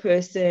other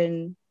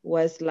person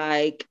was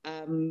like,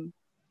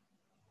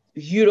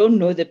 you don't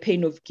know the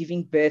pain of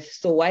giving birth,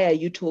 so why are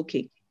you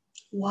talking?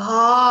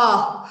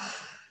 Wow.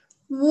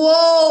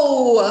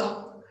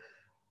 Whoa.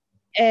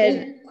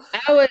 And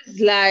I was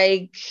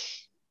like,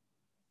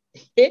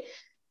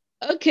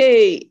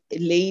 okay,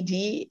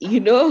 lady,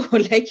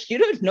 like, you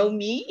don't know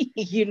me,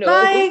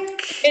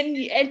 Like, and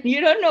you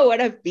don't know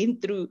what I've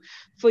been through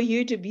for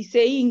you to be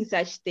saying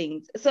such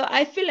things. So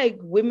I feel like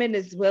women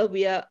as well,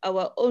 we are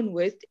our own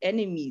worst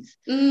enemies.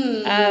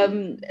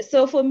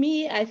 So for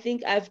me, I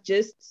think I've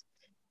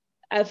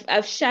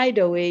shied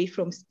away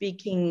from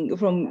speaking,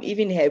 from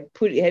even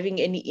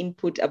having any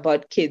input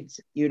about kids,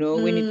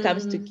 when it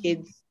comes to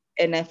kids,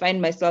 and I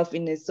find myself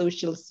in a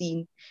social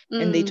scene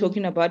and they're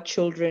talking about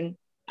children,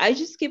 I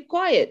just keep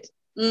quiet,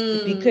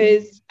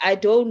 because I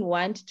don't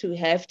want to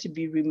have to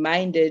be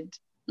reminded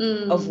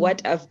of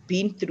what I've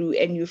been through.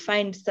 And you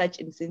find such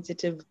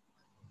insensitive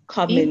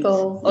comments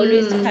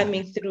always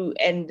coming through,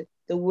 and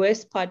the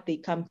worst part, they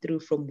come through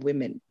from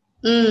women.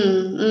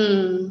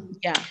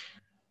 Yeah,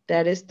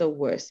 that is the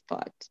worst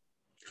part.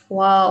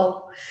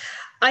 Wow.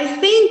 I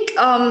think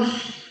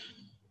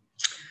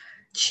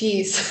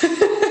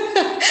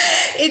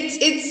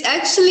it's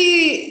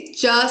actually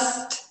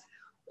just,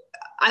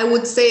 I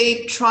would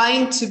say,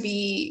 trying to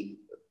be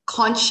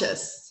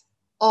conscious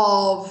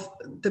of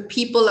the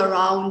people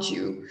around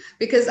you.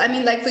 Because I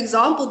mean, like, for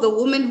example, the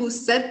woman who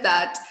said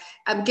that,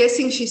 I'm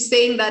guessing she's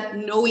saying that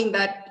knowing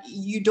that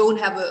you don't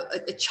have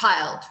a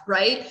child,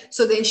 right?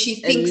 So then she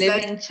thinks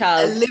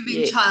a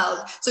living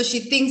child. So she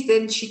thinks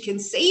then she can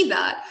say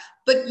that.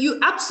 But you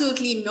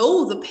absolutely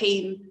know the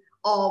pain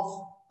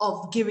of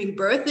giving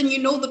birth, and you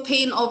know the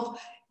pain of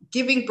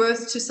giving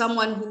birth to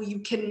someone who you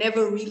can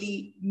never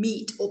really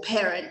meet or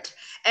parent.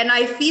 And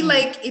I feel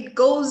like it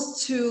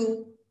goes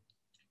to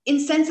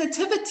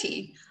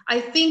insensitivity. I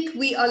think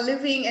we are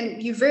living,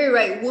 and you're very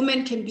right,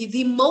 women can be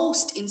the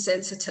most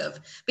insensitive,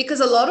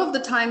 because a lot of the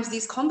times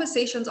these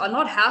conversations are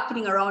not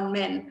happening around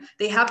men,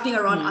 they're happening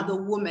around other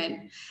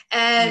women.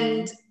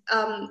 And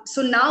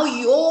so now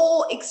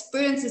your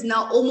experience is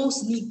now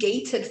almost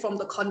negated from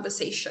the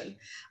conversation,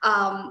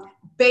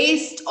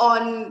 based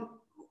on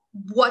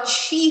what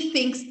she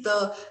thinks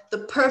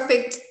the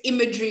perfect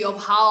imagery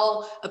of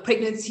how a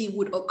pregnancy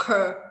would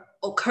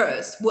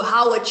occurs,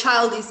 how a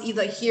child is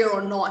either here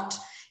or not.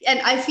 And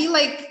I feel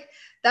like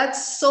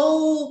that's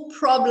so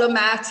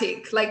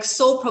problematic, I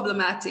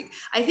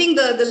think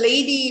the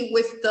lady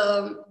with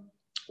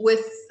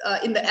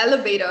in the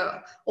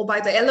elevator, or by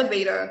the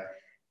elevator,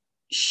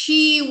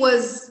 she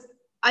was,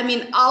 I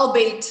mean,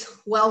 albeit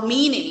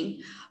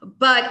well-meaning,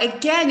 but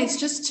again, it's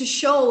just to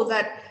show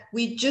that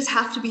we just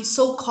have to be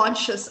so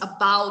conscious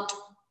about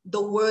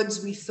the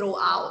words we throw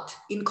out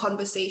in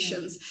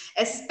conversations,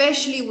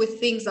 especially with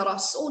things that are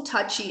so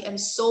touchy and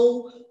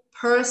so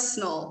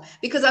personal.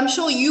 Because I'm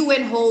sure you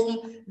went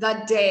home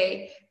that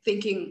day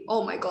thinking,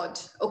 oh my God,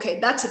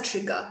 okay, that's a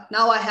trigger.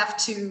 Now I have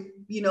to,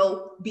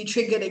 be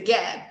triggered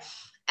again.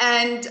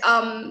 And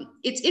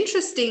it's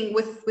interesting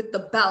with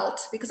the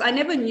belt, because I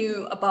never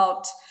knew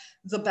about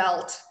the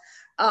belt.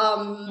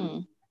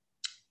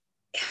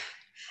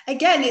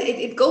 Again,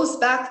 it goes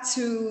back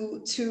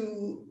to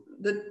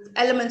the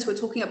elements we're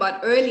talking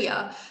about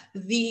earlier,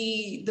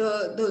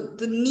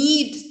 the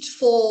need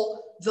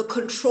for the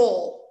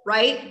control,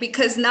 right?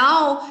 Because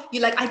now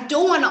you're like, I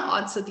don't want to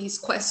answer these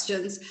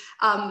questions.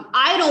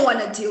 I don't want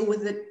to deal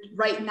with it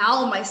right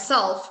now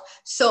myself.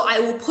 So I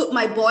will put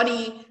my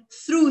body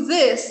through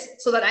this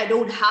so that I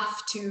don't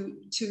have to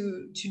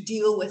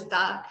deal with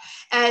that.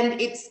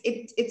 And it's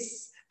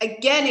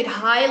again, it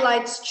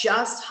highlights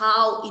just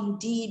how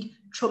indeed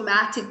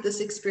traumatic this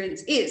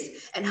experience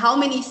is, and how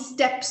many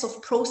steps of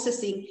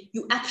processing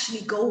you actually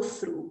go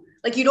through.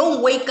 Like, you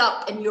don't wake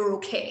up and you're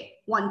okay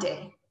one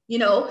day.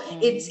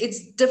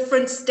 It's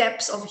different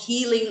steps of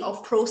healing,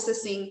 of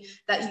processing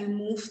that you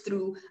move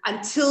through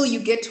until you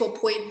get to a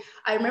point.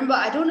 I remember,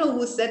 I don't know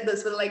who said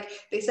this, but like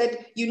they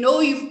said,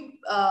 you've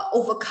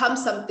overcome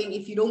something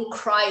if you don't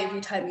cry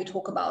every time you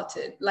talk about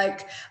it,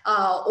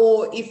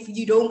 or if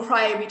you don't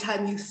cry every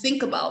time you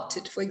think about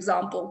it, for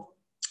example.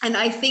 And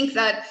I think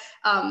that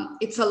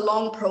it's a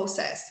long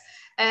process.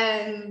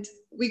 And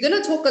we're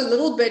going to talk a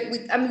little bit,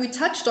 we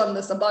touched on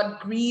this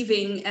about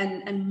grieving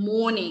and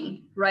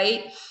mourning,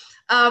 right?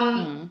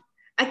 I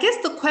guess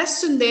the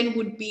question then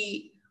would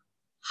be,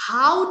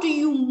 how do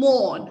you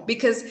mourn?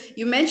 Because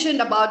you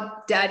mentioned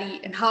about daddy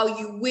and how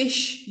you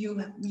wish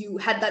you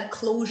had that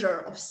closure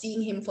of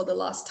seeing him for the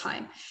last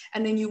time,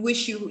 and then you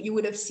wish you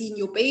would have seen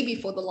your baby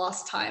for the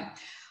last time.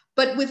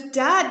 But with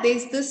dad,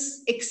 there's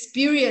this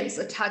experience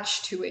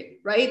attached to it,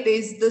 right?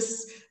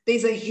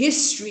 There's a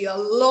history, a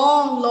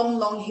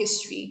long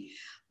history.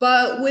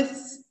 But with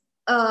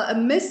a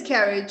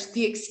miscarriage,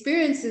 the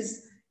experience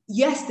is,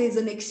 yes, there's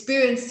an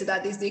experience to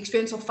that. There's the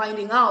experience of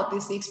finding out.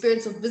 There's the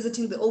experience of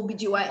visiting the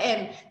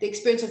OBGYN, the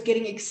experience of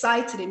getting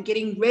excited and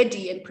getting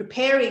ready and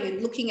preparing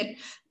and looking at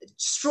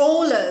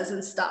strollers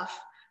and stuff,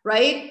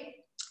 right?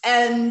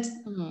 And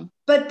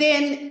but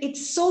then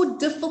it's so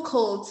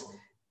difficult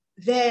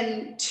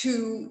then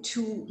to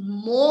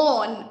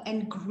mourn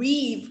and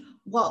grieve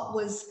what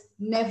was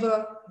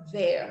never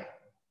there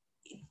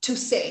to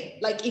say.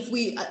 Like if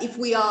we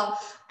are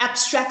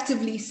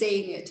abstractively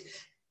saying it,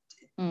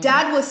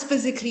 dad was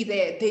physically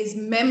there. There's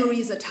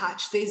memories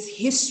attached. There's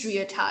history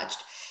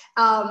attached.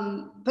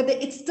 But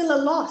it's still a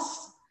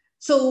loss.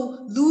 So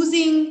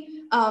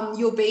losing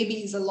your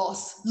baby is a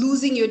loss.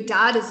 Losing your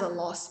dad is a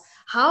loss.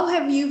 How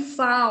have you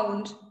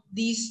found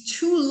these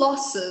two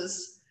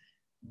losses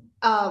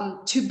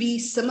to be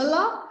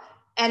similar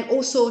and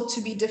also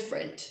to be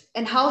different?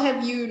 And how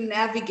have you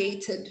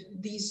navigated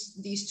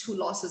these two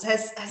losses?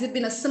 Has it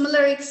been a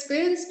similar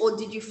experience, or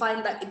did you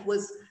find that it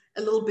was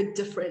a little bit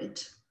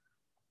different?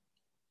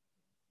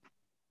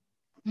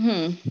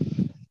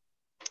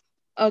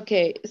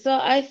 Okay, so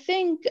I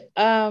think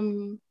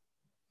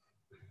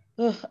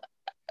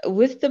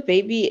with the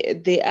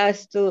baby, there are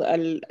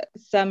still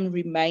some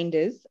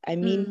reminders. I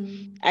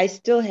mean, I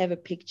still have a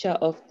picture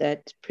of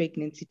that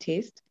pregnancy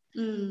test.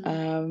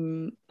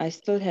 I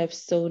still have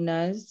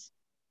sonars.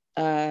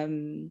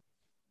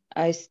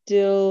 I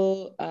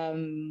still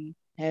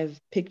have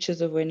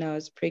pictures of when I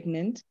was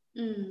pregnant.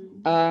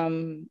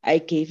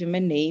 I gave him a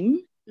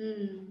name.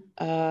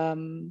 I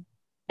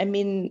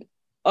mean,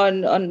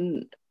 on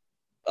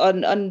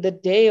the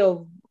day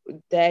of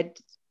that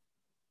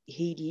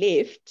he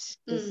left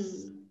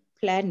this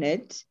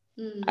planet,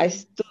 I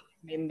still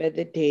remember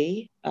the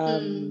day.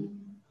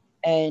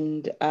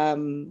 And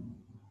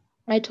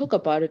I talk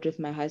about it with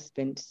my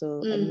husband.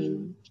 So, I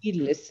mean, he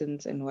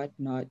listens and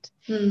whatnot.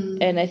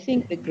 And I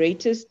think the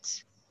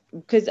greatest,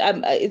 because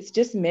it's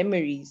just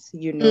memories,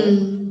 you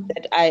know,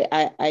 that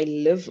I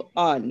live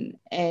on.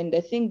 And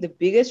I think the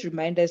biggest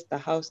reminder is the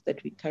house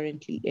that we're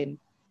currently in.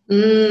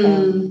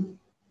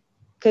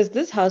 Because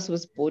this house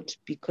was bought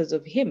because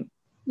of him,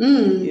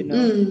 you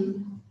know.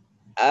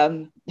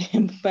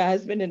 My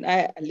husband and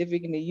I are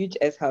living in a huge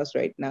ass house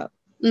right now,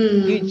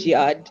 huge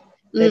yard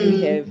that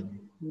we have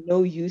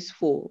no use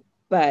for.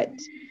 But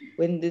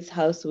when this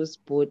house was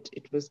bought,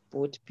 it was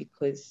bought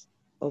because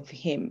of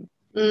him.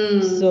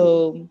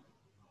 So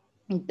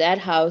the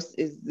house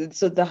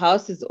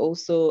is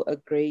also a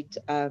great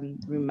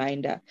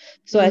reminder.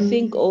 So I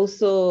think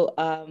also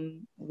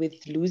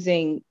with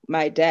losing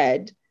my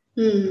dad,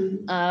 it's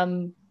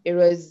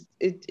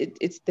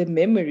the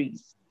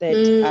memories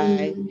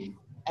that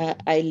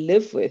I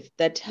live with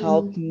that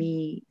help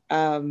me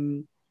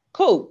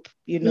cope,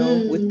 you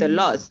know, with the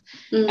loss.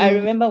 I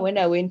remember when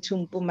I went to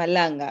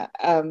Mpumalanga,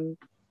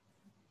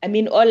 I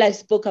mean, all I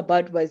spoke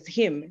about was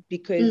him,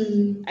 because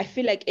I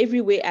feel like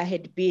everywhere I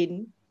had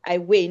been, I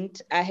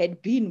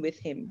had been with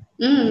him.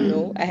 You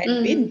know, I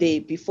had been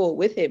there before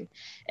with him.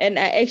 And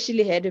I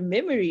actually had a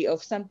memory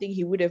of something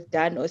he would have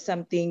done or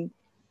something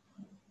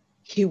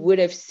he would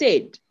have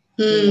said,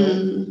 you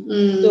know.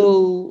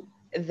 So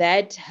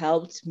that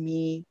helped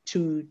me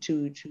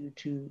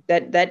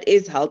that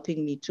is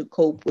helping me to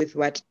cope with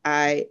what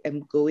I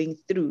am going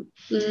through.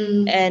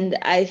 And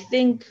I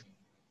think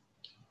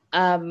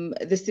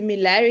the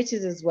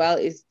similarities as well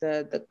is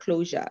the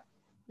closure,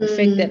 the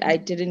fact that I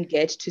didn't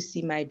get to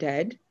see my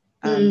dad.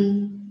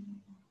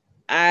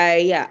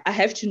 I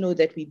have to know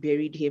that we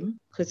buried him,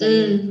 because I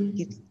mean,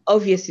 it's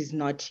obvious he's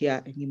not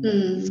here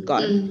anymore. He's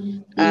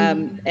gone.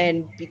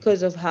 And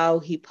because of how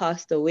he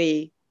passed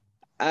away,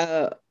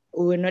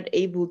 we were not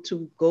able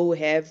to go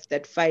have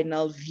that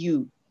final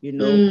view, you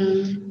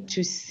know,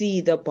 to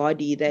see the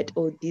body, that,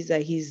 oh, these are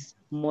his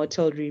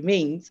mortal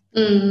remains.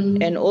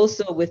 And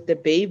also with the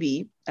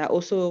baby,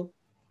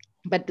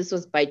 but this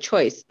was by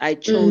choice. I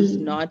chose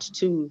not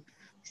to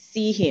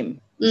see him.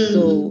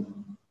 So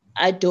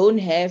I don't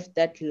have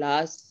that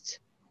last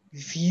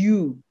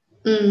view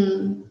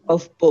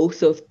of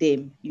both of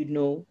them, you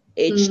know,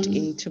 etched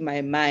into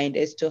my mind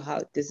as to how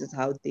this is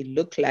how they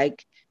look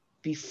like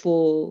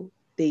before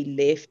they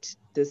left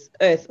this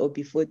earth or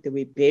before they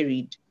were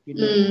buried, you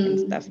know, and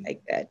stuff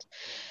like that.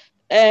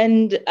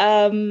 And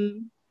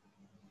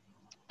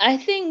I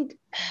think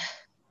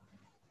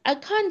I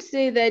can't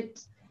say that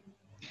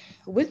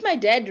with my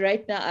dad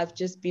right now, I've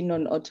just been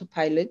on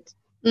autopilot.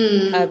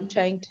 I'm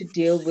trying to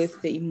deal with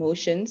the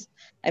emotions.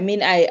 I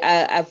mean,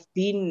 I've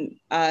been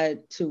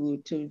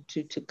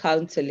to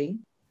counseling,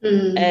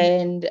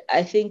 and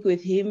I think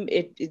with him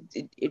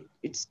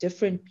it's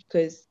different,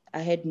 because I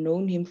had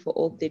known him for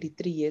all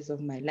 33 years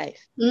of my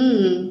life.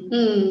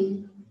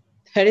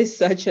 That is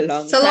such a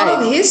long It's a lot of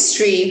time.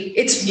 history.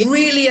 It's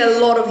really a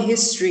lot of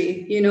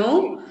history, you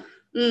know?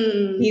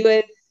 He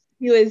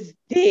was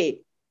there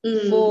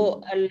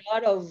for a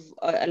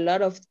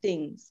lot of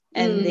things.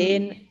 And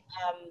then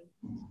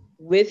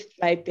with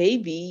my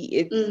baby,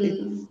 it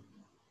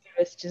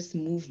was just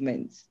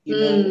movements,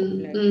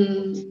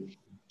 like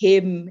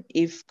him,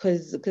 if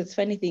because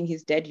funny thing,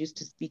 his dad used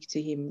to speak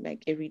to him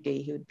like every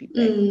day. He would be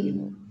back,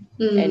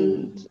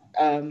 and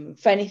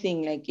funny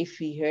thing, like if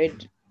he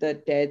heard the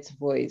dad's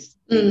voice,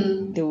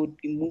 then there would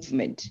be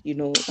movement,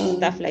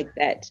 stuff like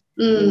that,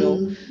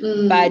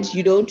 but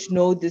you don't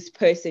know this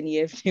person,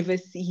 you have never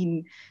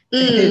seen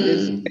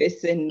this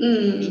person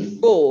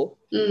before.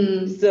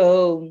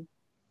 So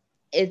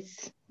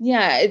it's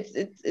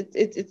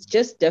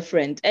just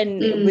different. And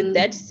with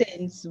that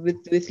sense,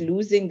 with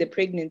losing the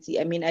pregnancy,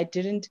 I mean, I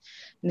didn't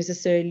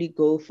necessarily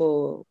go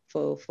for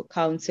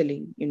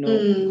counseling,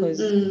 because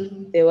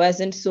there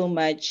wasn't so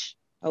much,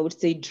 I would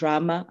say,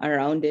 drama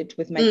around it.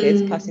 With my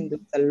dad's passing, there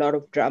was a lot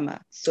of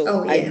drama,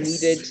 so I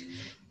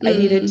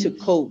needed to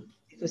cope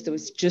because there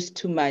was just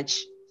too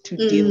much to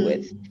deal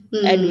with.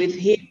 And with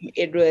him,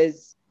 it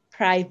was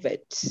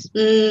private,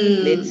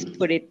 let's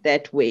put it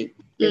that way.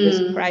 It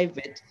was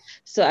private,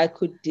 so I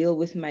could deal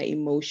with my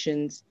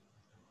emotions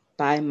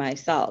by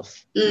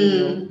myself,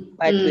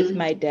 but with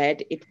my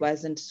dad, it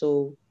wasn't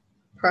so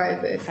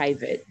private.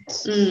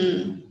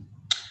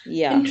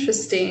 Yeah.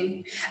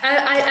 Interesting.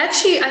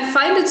 I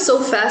find it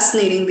so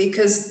fascinating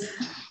because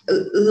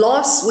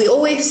loss, we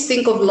always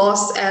think of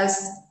loss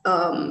as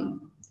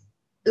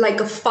like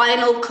a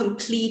final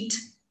complete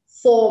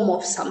form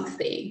of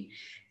something.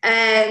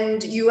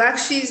 And you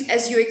actually,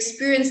 as you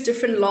experience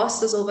different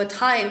losses over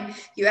time,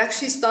 you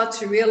actually start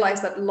to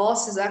realize that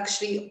loss is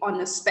actually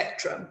on a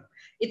spectrum.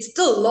 It's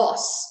still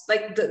loss.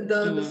 Like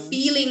the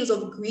feelings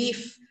of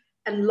grief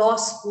and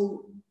loss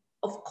will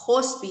of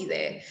course be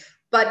there,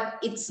 but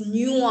it's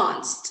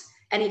nuanced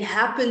and it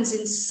happens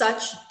in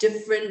such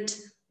different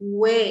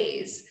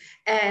ways.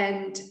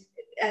 And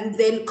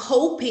then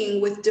coping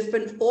with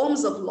different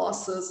forms of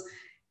losses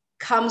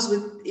comes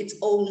with its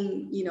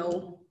own,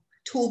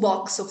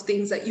 toolbox of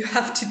things that you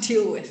have to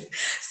deal with.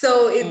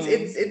 So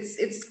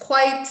it's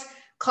quite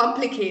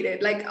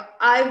complicated. Like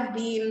I've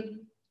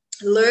been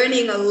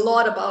learning a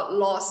lot about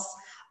loss,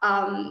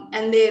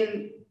 and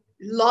then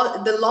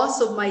the loss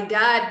of my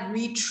dad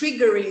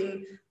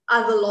re-triggering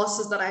other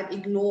losses that I've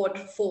ignored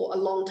for a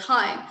long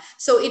time.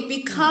 So it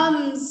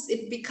becomes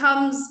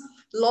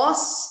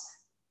loss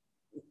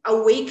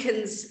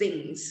awakens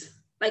things.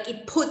 Like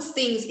it puts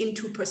things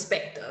into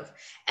perspective,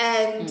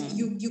 and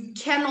you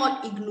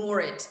cannot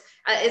ignore it.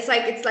 It's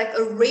like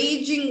a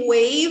raging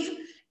wave,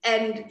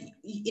 and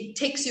it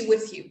takes you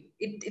with you.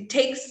 It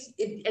takes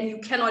it, and you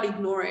cannot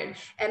ignore it.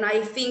 And I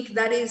think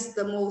that is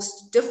the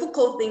most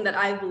difficult thing that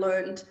I've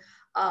learned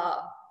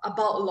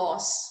about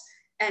loss.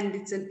 And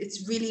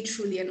it's really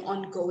truly an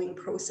ongoing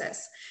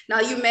process.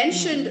 Now, you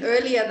mentioned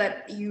earlier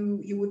that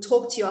you would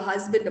talk to your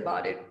husband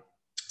about it.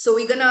 So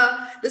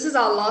this is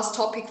our last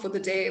topic for the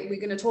day.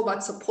 We're gonna talk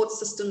about support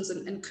systems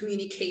and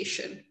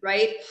communication,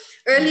 right?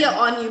 Earlier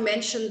on, you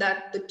mentioned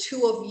that the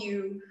two of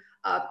you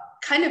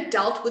kind of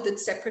dealt with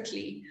it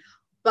separately,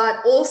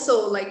 but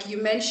also like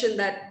you mentioned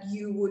that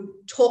you would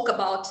talk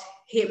about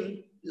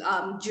him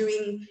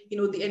during,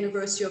 the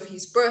anniversary of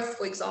his birth,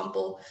 for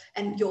example,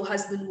 and your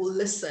husband will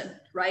listen,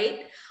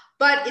 right?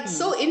 But it's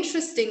so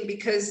interesting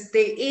because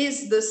there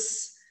is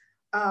this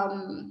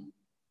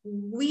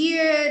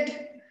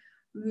weird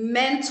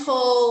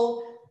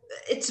mental,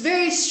 it's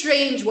very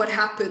strange what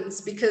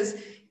happens, because,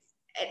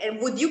 and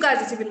with you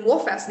guys it's even more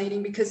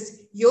fascinating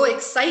because your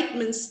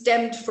excitement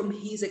stemmed from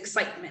his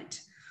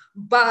excitement.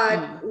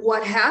 But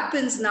what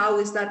happens now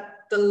is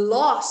that the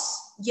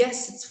loss,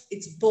 yes,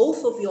 it's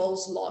both of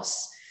y'all's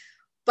loss,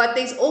 but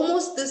there's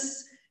almost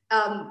this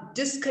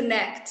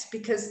disconnect,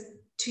 because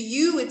to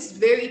you it's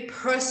very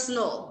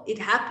personal. It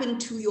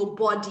happened to your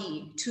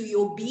body, to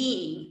your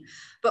being.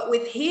 But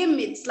with him,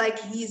 it's like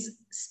he's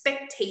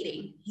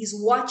spectating, he's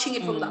watching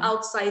it from the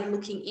outside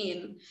looking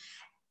in,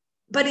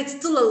 but it's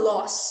still a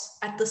loss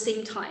at the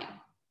same time.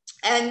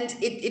 And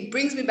it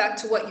brings me back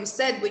to what you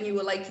said when you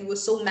were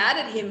so mad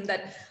at him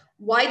that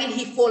why did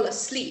he fall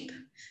asleep?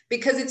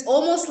 Because it's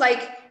almost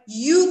like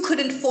you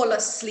couldn't fall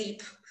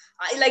asleep.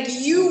 Like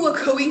you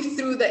were going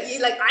through that.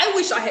 Like, I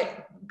wish I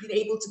had been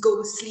able to go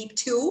to sleep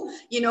too,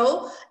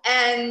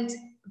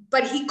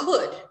 but he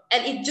could.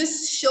 And it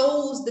just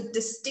shows the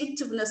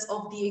distinctiveness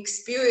of the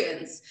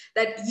experience,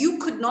 that you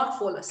could not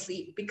fall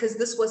asleep because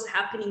this was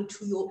happening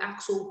to your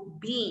actual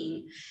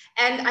being.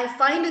 And I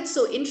find it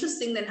so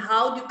interesting. Then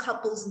how do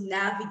couples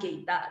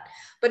navigate that?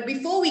 But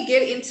before we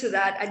get into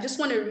that, I just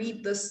want to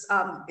read this.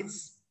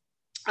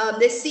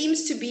 There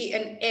seems to be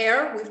an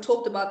air, we've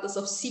talked about this,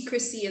 of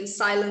secrecy and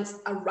silence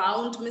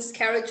around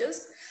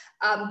miscarriages.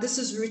 This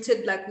is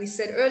rooted, like we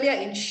said earlier,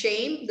 in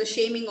shame, the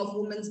shaming of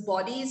women's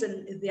bodies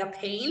and their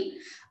pain.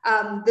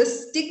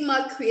 This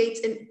stigma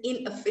creates an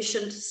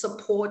inefficient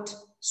support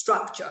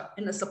structure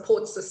and a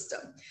support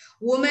system.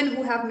 Women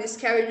who have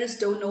miscarriages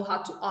don't know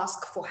how to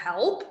ask for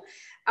help,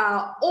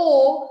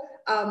 or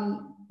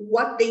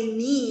what they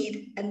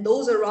need, and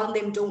those around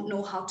them don't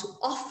know how to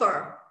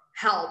offer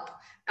help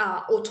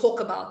or talk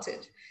about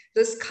it.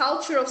 This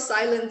culture of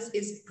silence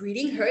is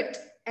breeding hurt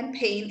and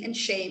pain and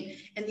shame,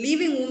 and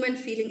leaving women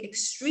feeling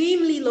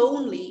extremely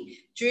lonely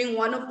during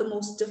one of the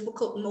most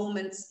difficult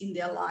moments in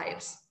their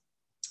lives.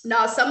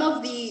 Now, some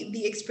of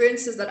the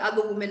experiences that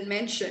other women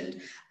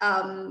mentioned,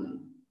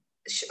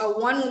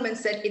 one woman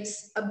said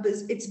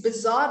it's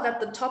bizarre that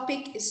the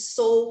topic is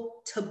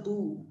so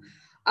taboo.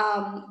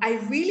 I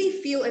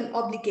really feel an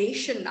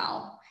obligation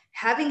now,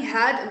 having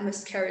had a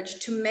miscarriage,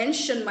 to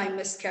mention my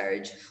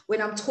miscarriage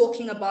when I'm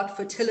talking about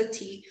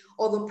fertility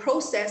or the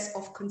process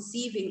of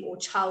conceiving or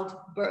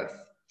childbirth.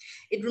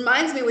 It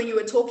reminds me when you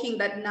were talking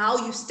that now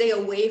you stay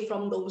away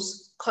from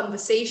those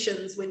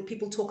conversations when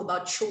people talk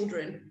about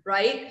children,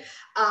 right?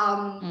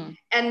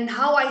 And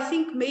how I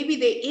think maybe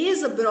there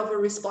is a bit of a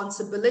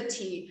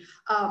responsibility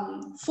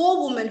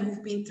for women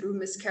who've been through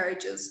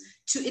miscarriages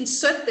to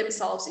insert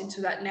themselves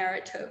into that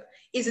narrative.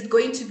 Is it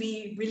going to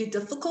be really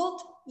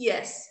difficult?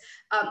 Yes.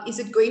 Is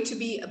it going to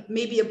be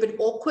maybe a bit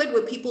awkward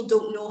where people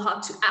don't know how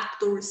to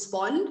act or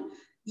respond?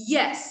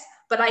 Yes.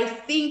 But I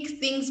think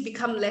things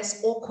become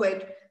less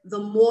awkward the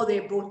more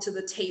they're brought to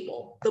the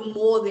table, the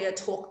more they're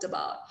talked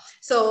about.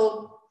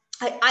 So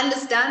I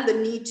understand the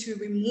need to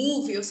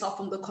remove yourself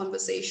from the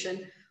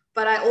conversation,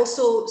 but I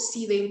also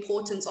see the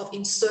importance of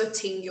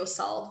inserting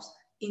yourself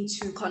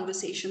into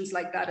conversations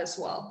like that as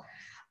well.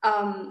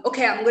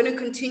 Okay, I'm going to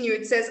continue.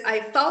 It says, I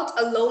felt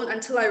alone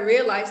until I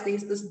realized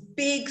there's this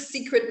big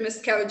secret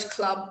miscarriage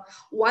club,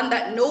 one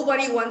that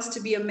nobody wants to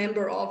be a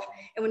member of.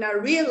 And when I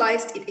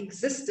realized it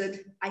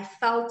existed, I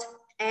felt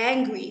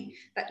angry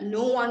that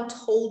no one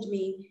told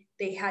me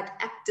they had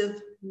active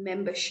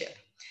membership.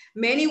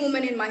 Many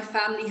women in my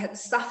family had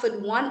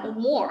suffered one or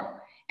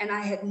more, and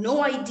I had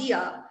no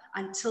idea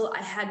until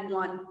I had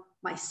one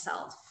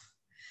myself.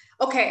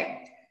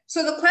 Okay,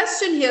 so the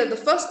question here, the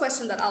first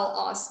question that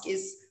I'll ask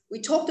is, we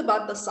talked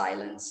about the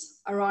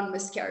silence around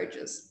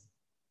miscarriages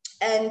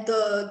and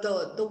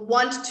the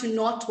want to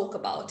not talk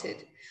about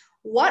it.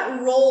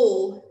 What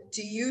role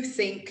do you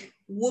think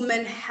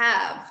women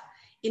have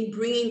in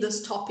bringing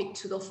this topic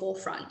to the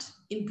forefront,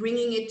 in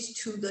bringing it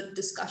to the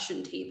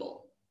discussion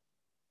table?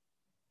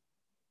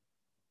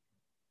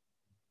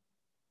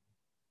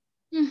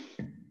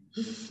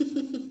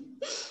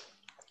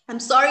 I'm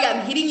sorry,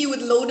 I'm hitting you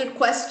with loaded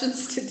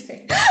questions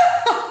today.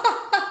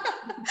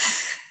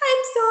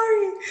 I'm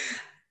sorry.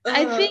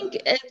 I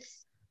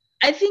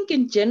think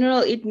in general,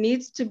 it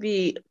needs to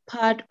be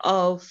part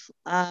of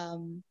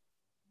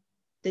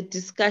the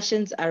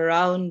discussions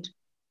around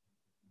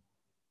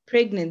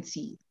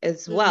pregnancy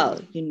as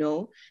well, you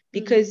know,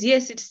 because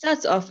yes, it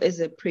starts off as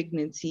a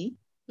pregnancy,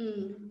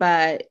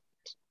 but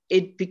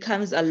it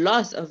becomes a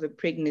loss of a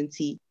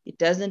pregnancy. It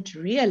doesn't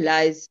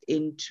realize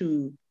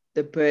into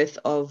the birth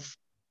of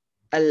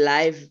a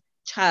live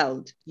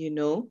child, you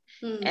know.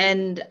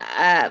 And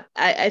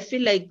I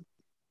feel like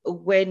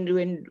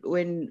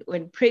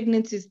when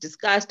pregnancy is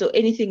discussed or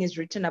anything is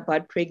written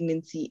about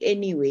pregnancy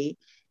anyway,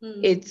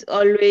 it's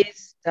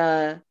always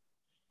the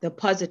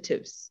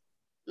positives,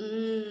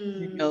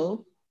 you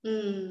know.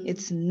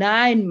 It's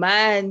 9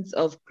 months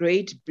of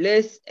great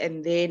bliss,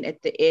 and then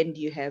at the end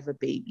you have a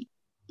baby.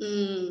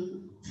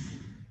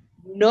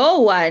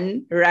 No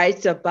one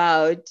writes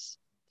about,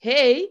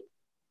 hey,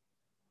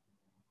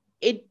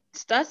 it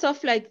starts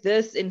off like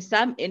this in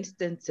some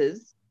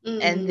instances,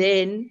 and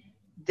then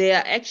there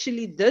are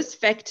actually those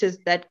factors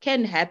that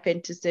can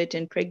happen to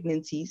certain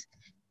pregnancies,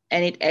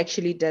 and it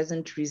actually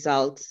doesn't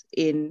result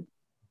in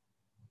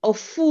a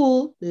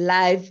full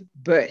live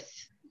birth.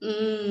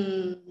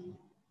 You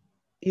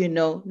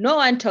know, no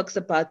one talks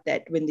about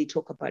that when they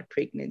talk about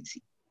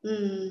pregnancy.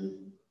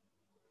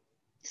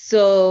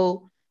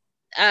 So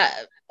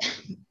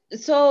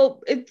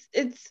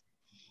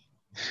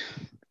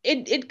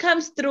it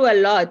comes through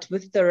a lot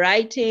with the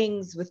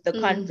writings, with the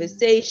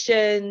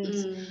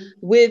conversations,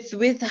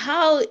 with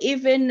how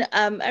even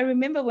I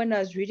remember when I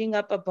was reading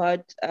up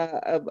about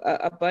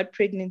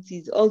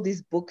pregnancies, all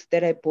these books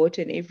that I bought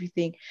and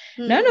everything,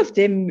 none of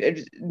them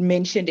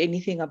mentioned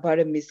anything about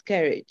a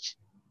miscarriage.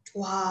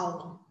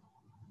 Wow.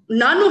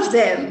 None of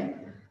them.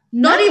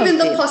 Not even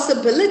the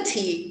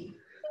possibility.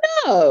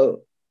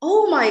 No.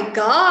 Oh my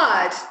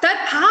God.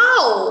 That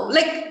how?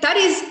 Like, that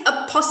is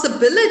a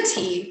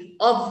possibility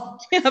of.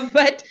 Yeah,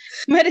 but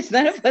it's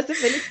not a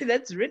possibility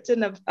that's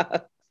written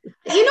about.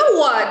 You know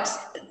what?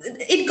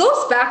 It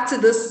goes back to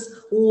this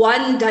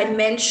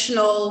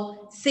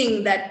one-dimensional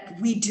thing that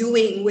we're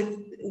doing with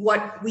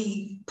what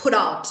we put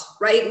out,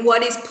 right?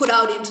 What is put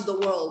out into the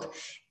world.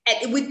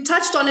 And we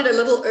touched on it a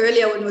little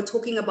earlier when we're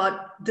talking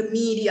about the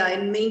media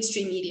and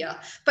mainstream media.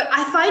 But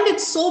I find it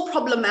so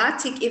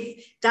problematic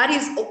if that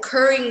is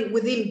occurring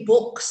within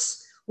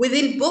books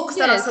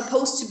that are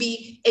supposed to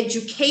be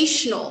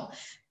educational,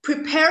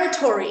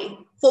 preparatory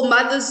for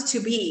mothers to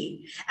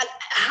be. And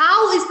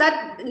how is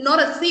that not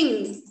a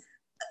thing?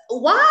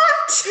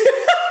 What?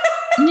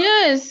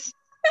 Yes.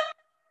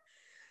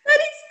 That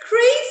is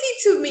crazy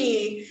to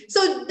me.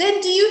 So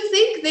then do you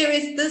think there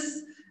is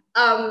this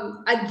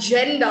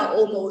agenda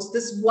almost,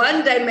 this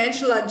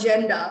one-dimensional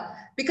agenda?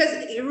 Because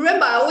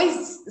remember, I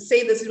always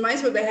say this, it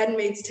reminds me of The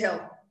Handmaid's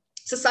Tale.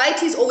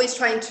 Society is always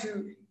trying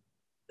to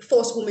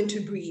force women to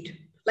breed.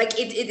 Like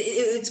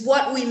it's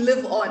what we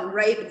live on,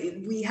 right?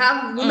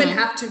 Women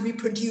have to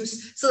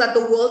reproduce so that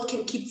the world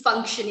can keep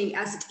functioning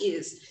as it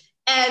is.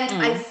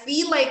 And I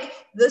feel like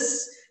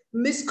this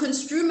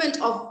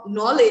misconstruement of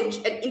knowledge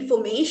and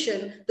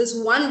information, this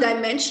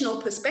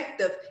one-dimensional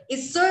perspective,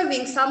 is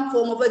serving some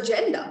form of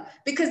agenda.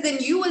 Because then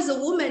you as a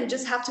woman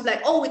just have to be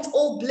like, oh, it's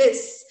all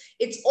bliss.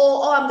 It's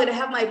all, oh, I'm going to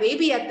have my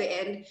baby at the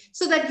end,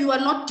 so that you are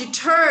not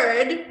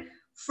deterred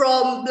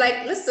from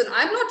like, listen,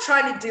 I'm not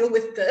trying to deal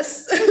with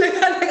this.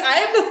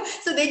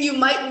 So then you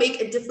might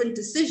make a different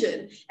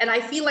decision. And I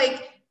feel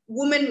like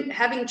women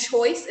having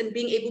choice and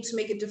being able to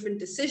make a different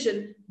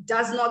decision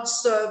does not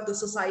serve the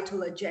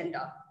societal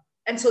agenda.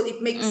 And so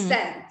it makes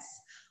sense.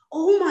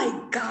 Oh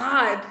my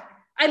God.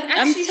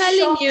 I'm telling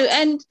shocked. you,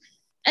 and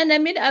I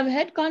mean, I've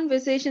had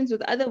conversations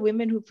with other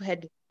women who've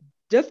had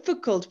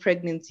difficult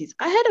pregnancies.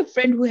 I had a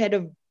friend who had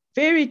a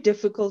very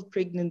difficult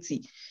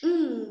pregnancy.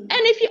 And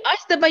if you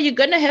ask them, are you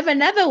going to have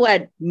another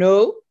one?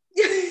 No.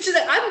 She's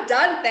like, I'm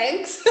done,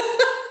 thanks.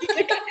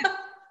 Like,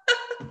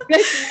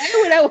 why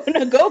would I want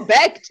to go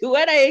back to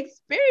what I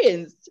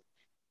experienced?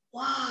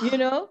 Wow. You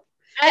know,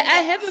 I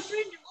have a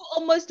friend who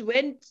almost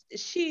went,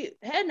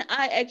 her and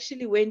I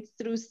actually went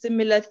through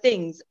similar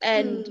things.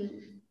 And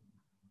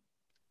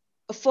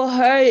for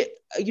her,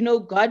 you know,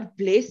 God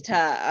blessed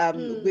her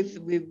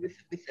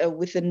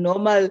with a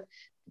normal,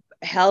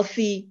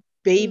 healthy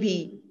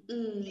baby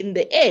in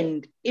the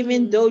end,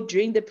 even though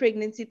during the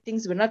pregnancy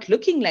things were not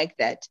looking like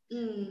that.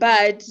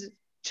 But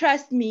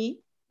trust me,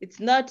 it's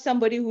not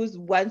somebody who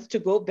wants to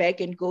go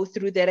back and go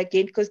through that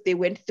again, because they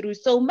went through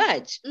so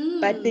much.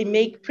 But they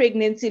make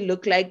pregnancy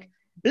look like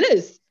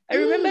bliss. I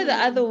remember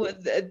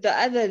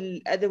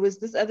there was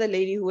this other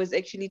lady who was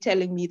actually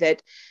telling me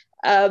that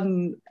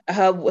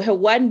her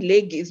one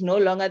leg is no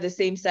longer the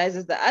same size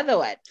as the other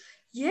one.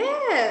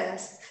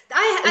 Yes.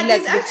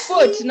 Like the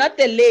foot, not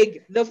the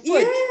leg, the foot.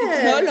 Yes.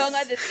 It's no longer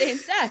the same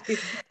size.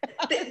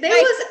 There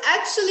was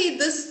actually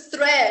this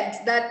thread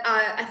that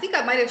I think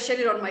I might have shared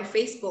it on my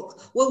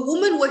Facebook, where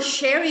women were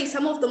sharing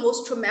some of the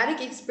most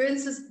traumatic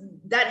experiences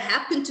that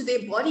happened to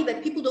their body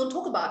that people don't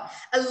talk about.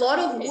 A lot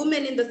of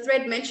women in the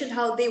thread mentioned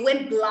how they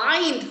went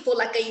blind for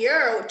like a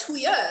year or 2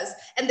 years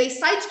and their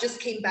sight just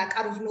came back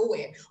out of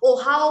nowhere,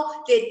 or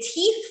how their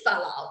teeth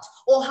fell out,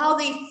 or how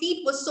their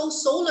feet were so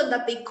swollen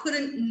that they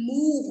couldn't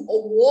move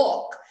or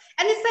walk.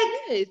 And it's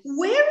like,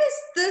 where is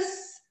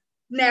this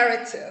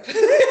narrative?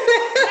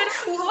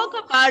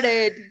 Talk about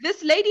it.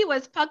 This lady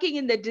was parking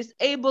in the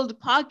disabled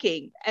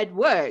parking at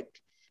work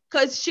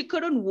because she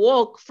couldn't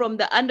walk from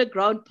the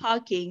underground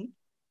parking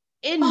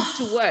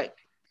into work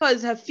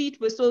because her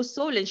feet were so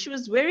swollen. She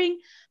was wearing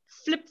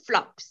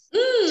flip-flops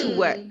to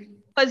work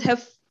because her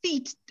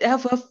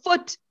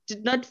foot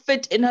did not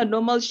fit in her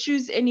normal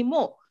shoes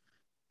anymore.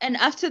 And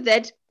after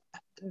that,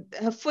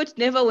 her foot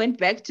never went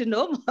back to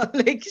normal.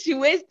 Like, she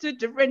wears 2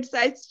 different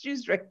size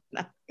shoes right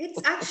now.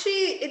 It's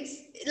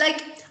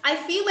like, I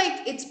feel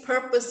like it's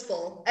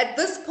purposeful at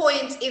this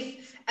point.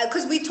 If,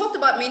 because we talked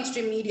about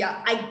mainstream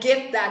media, I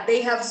get that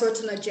they have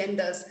certain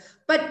agendas,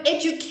 but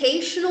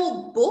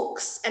educational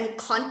books and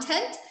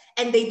content,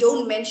 and they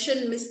don't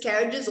mention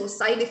miscarriages or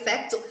side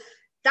effects,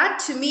 that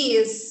to me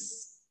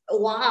is,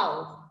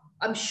 wow,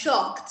 I'm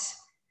shocked.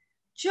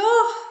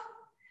 Joe.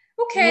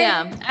 Okay.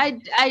 Yeah,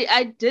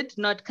 I did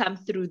not come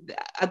through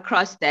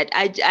across that.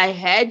 I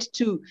had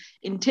to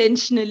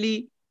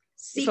intentionally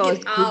seek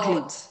it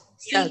out.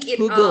 Seek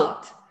it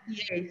out.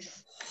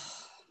 Yes.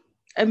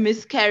 A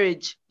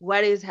miscarriage.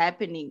 What is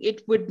happening?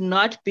 It would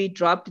not be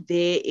dropped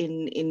there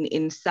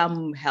in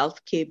some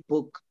healthcare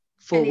book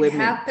for women.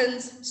 It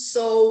happens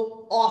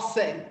so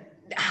often.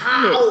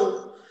 How?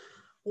 Yes.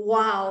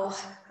 Wow.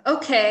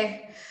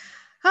 Okay.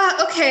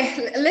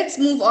 Okay, let's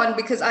move on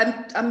because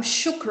I'm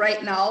shook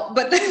right now,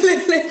 but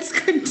let's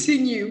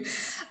continue.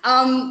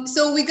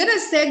 So we're gonna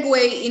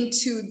segue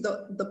into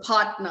the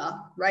partner,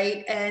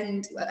 right?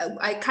 And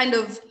I kind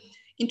of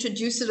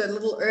introduced it a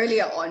little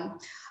earlier on,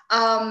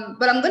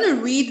 but I'm gonna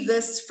read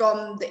this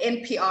from the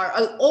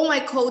NPR. All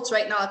my quotes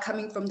right now are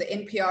coming from the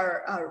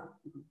NPR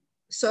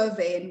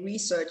survey and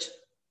research.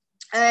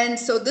 And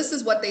so this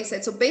is what they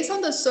said. So based on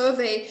the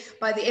survey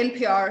by the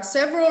NPR,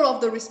 several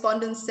of the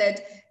respondents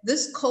said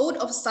this code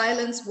of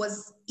silence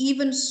was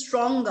even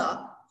stronger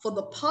for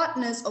the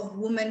partners of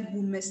women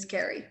who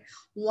miscarry.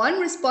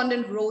 One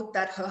respondent wrote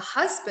that her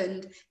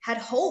husband had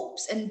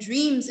hopes and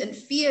dreams and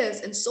fears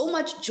and so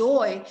much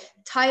joy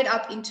tied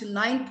up into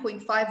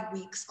 9.5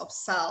 weeks of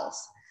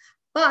cells.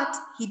 But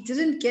he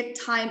didn't get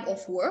time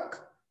off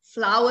work,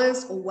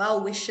 flowers or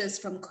well wishes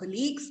from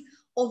colleagues,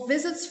 or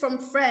visits from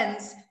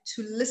friends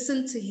to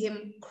listen to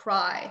him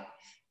cry,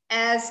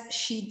 as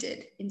she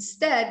did.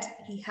 Instead,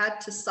 he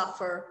had to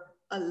suffer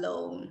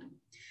alone.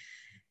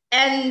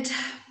 And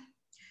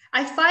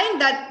I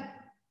find that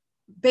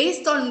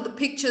based on the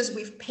pictures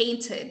we've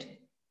painted,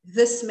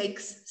 this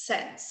makes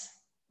sense.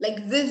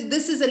 Like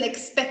this is an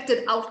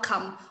expected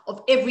outcome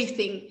of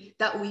everything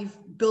that we've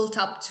built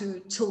up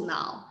to till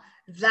now.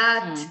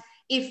 That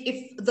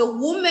if the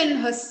woman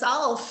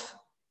herself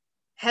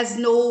has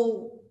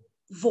no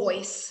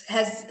voice,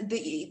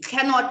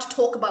 cannot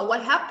talk about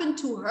what happened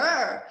to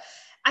her,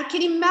 I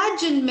can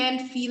imagine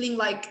men feeling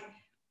like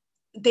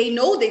they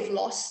know they've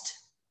lost,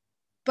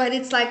 but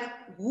it's like,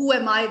 who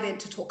am I then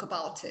to talk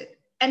about it?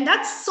 And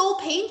that's so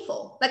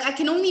painful. Like, I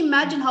can only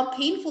imagine how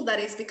painful that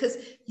is, because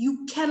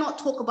you cannot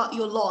talk about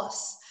your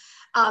loss.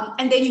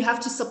 And then you have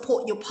to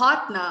support your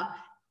partner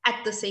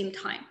at the same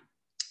time.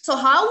 So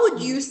how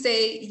would you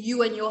say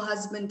you and your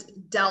husband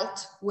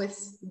dealt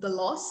with the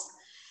loss?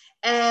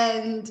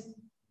 And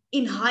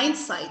in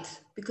hindsight,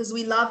 because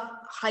we love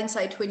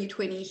hindsight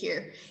 2020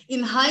 here,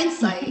 in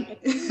hindsight,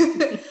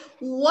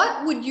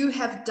 what would you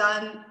have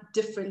done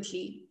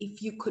differently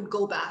if you could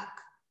go back?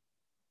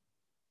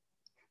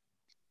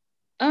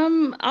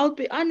 I'll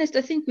be honest,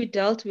 I think we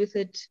dealt with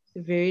it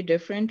very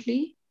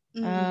differently.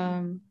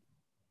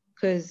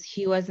 Because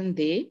he wasn't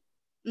there.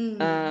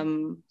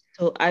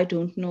 So I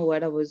don't know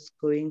what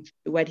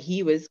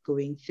he was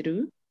going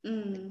through.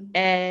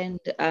 And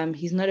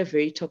he's not a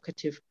very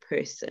talkative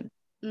person.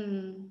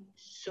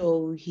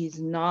 So he's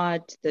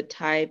not the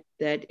type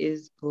that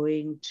is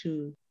going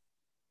to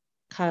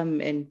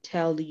come and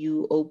tell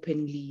you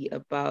openly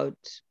about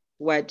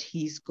what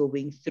he's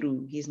going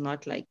through. He's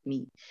not like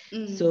me.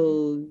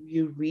 So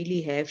you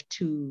really have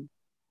to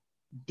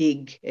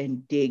dig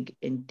and dig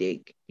and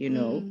dig, you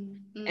know.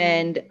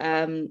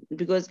 And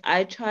because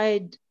I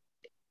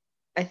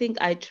think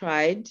I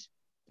tried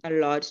a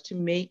lot to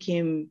make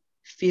him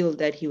feel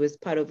that he was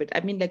part of it.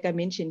 I mean, like I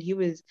mentioned, he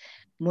was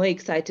more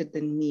excited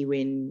than me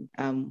when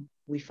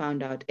we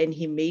found out, and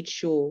he made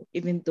sure,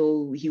 even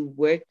though he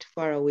worked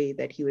far away,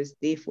 that he was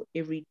there for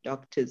every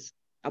doctor's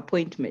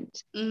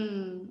appointment. He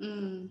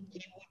would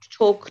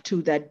talk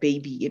to that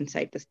baby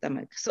inside the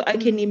stomach. So I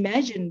can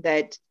imagine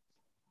that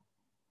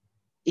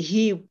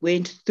he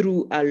went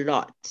through a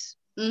lot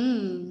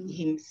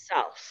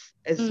himself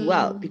as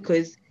well,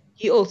 because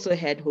he also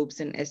had hopes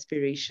and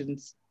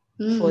aspirations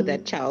for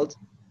that child,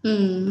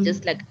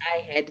 just like I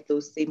had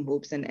those same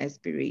hopes and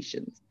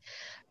aspirations.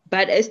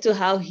 But as to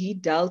how he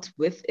dealt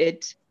with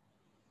it,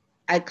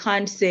 I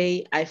can't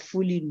say I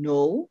fully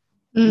know,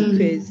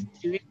 because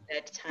during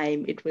that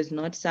time, it was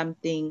not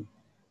something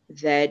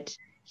that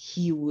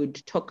he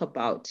would talk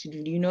about.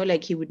 You know,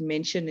 like he would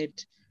mention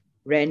it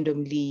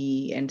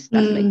randomly and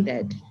stuff like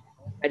that.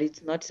 But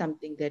it's not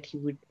something that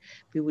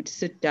we would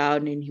sit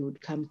down and he would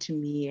come to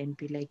me and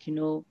be like, you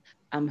know,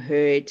 I'm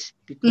hurt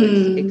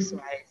because X,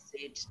 Y,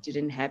 Z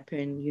didn't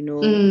happen. You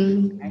know,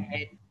 I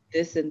had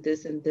this and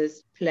this and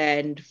this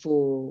planned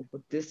for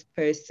this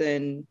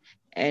person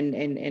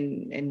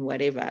and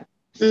whatever.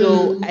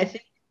 So I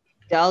think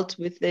we dealt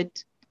with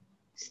it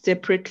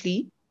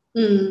separately.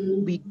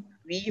 We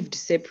grieved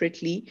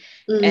separately.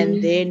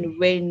 And then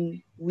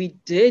when we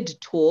did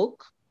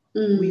talk,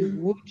 we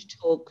would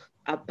talk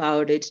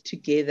about it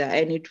together,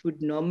 and it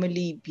would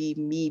normally be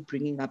me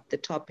bringing up the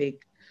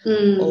topic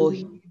or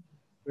him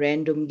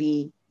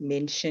randomly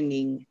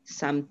mentioning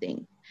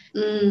something.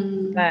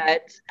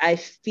 But I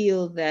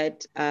feel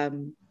that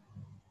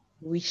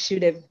we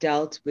should have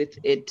dealt with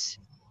it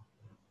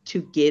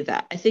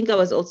together. I think I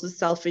was also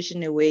selfish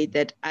in a way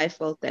that I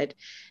felt that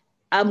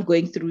I'm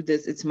going through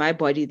this. It's my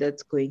body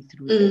that's going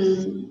through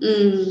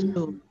this.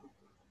 So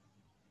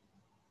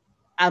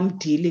I'm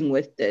dealing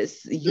with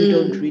this. You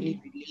don't really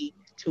relate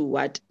to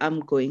what I'm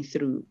going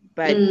through.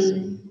 But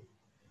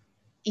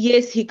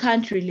yes, he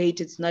can't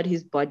relate. It's not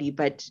his body,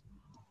 but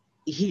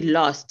he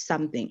lost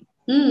something.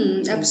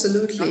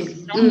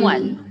 Absolutely.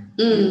 Someone,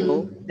 you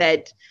know,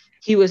 that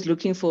he was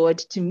looking forward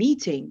to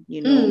meeting,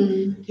 you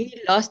know.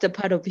 He lost a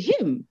part of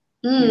him,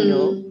 you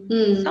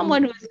know.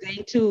 Someone was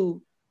going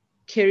to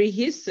carry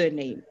his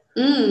surname.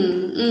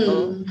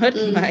 Not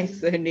my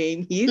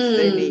surname, his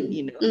surname,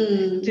 you know,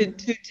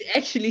 to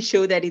actually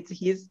show that it's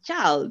his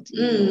child,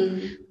 you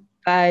know.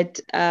 But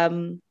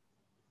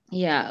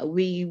yeah,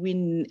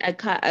 I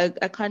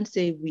can't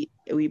say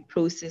we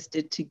processed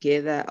it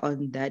together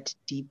on that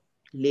deep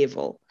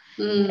level.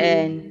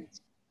 And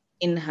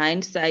in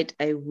hindsight,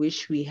 I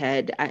wish we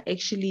had. I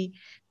actually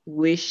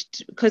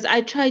wished, because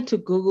I tried to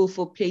Google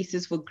for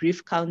places for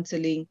grief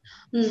counseling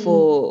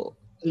for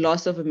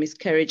loss of a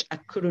miscarriage. I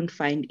couldn't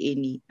find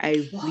any.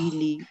 I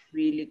really,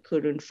 really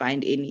couldn't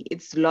find any.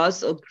 It's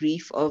loss or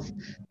grief of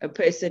a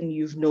person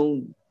you've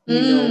known,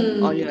 you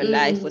know, all your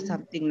life or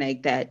something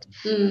like that.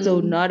 So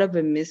not of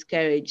a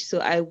miscarriage. So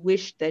I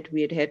wish that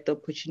we had had the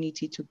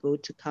opportunity to go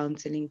to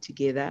counseling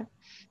together,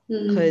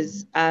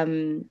 because I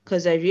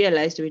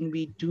realized when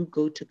we do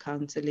go to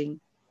counseling,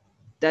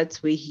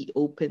 that's where he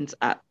opens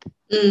up.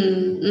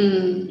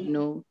 You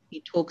know,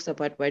 he talks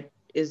about what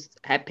is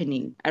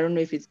happening. I don't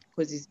know if it's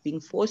because he's being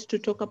forced to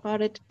talk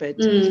about it, but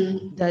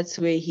that's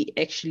where he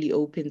actually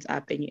opens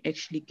up and you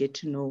actually get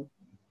to know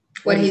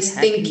what is he's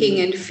thinking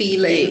happening. and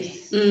feeling.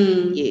 Yes.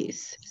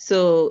 Yes.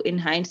 So in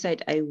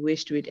hindsight, I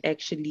wished we'd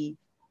actually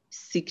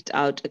seeked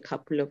out a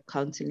couple of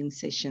counseling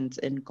sessions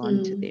and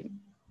gone to them.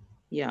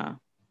 Yeah.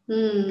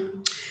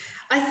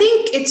 I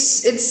think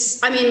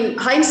it's I mean,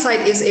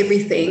 hindsight is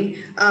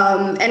everything.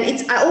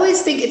 And I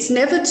always think it's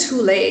never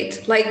too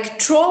late. Like,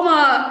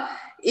 trauma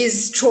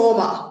is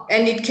trauma,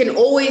 and it can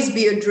always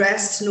be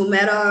addressed no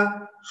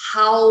matter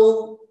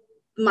how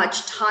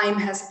much time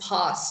has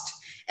passed.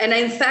 And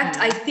in fact,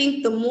 I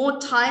think the more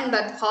time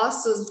that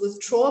passes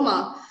with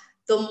trauma,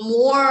 the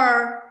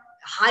more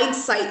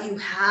hindsight you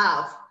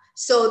have.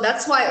 So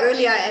that's why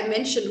earlier I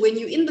mentioned, when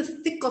you're in the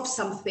thick of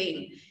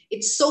something,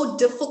 it's so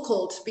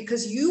difficult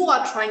because you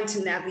are trying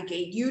to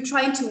navigate, you're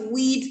trying to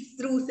weed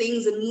through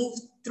things and move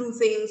through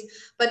things.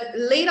 But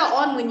later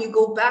on, when you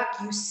go back,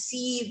 you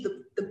see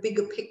the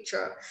bigger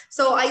picture.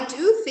 So I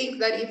do think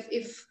that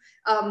if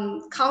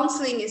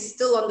counseling is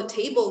still on the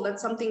table,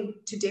 that's something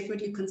to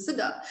definitely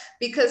consider.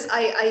 Because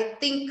I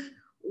think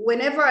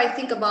whenever I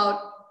think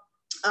about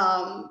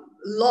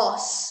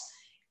loss,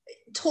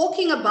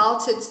 talking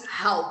about it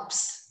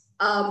helps.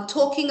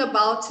 Talking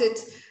about it,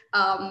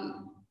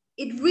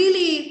 it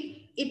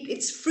really,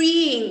 it's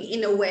freeing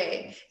in a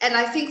way. And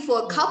I think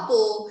for a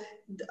couple,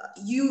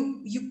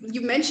 you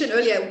mentioned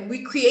earlier,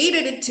 we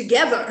created it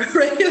together,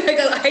 right?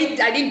 Like,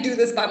 I didn't do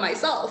this by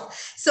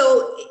myself.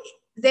 So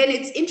then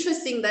it's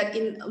interesting that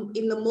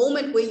in the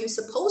moment where you're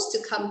supposed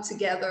to come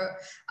together,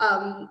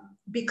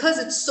 because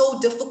it's so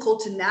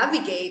difficult to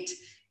navigate,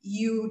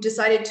 you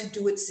decided to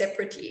do it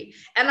separately.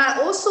 And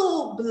I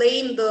also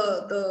blame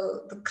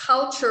the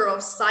culture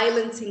of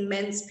silencing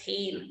men's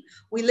pain.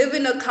 We live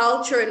in a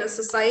culture, in a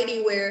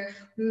society where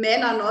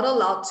men are not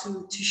allowed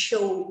to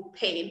show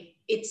pain.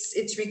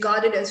 It's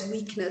regarded as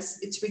weakness.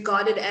 It's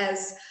regarded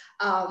as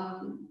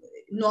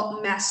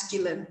not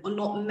masculine or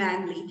not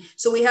manly.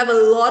 So we have a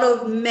lot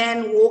of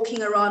men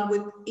walking around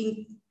with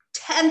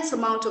intense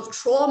amount of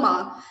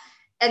trauma,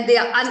 and they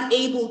are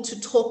unable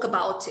to talk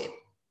about it.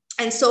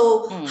 And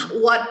so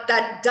what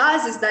that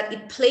does is that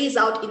it plays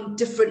out in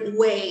different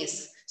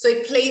ways. So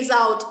it plays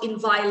out in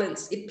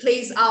violence. It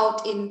plays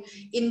out in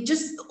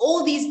just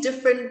all these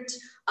different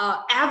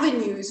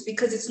avenues,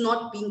 because it's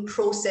not being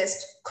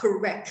processed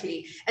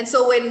correctly. And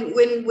so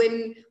when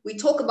we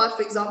talk about,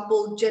 for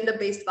example,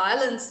 gender-based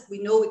violence, we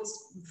know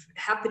it's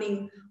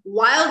happening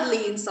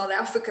wildly in South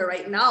Africa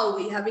right now.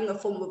 We're having a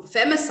form of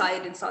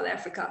femicide in South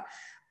Africa.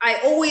 I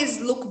always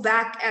look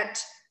back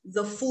at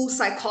the full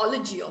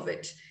psychology of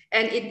it.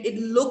 And it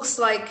looks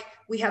like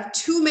we have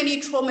too many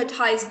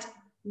traumatized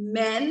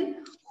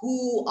men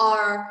who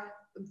are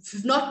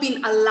not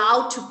being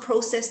allowed to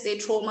process their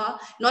trauma,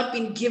 not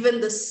being given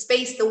the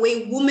space the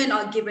way women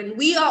are given.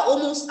 We are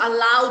almost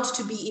allowed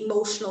to be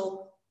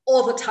emotional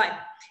all the time,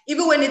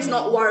 even when it's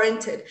not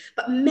warranted.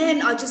 But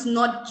men are just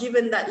not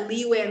given that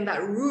leeway and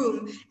that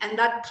room, and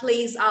that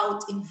plays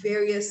out in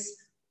various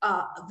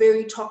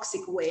very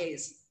toxic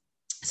ways.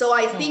 So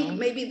I think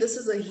maybe this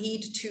is a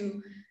heed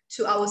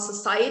to our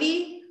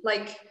society.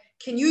 Like,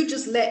 can you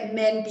just let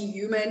men be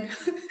human?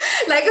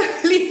 Like,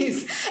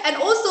 please. And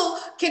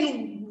also,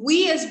 can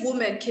we as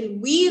women,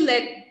 can we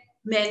let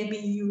men be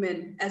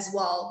human as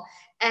well?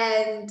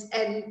 And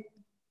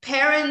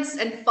parents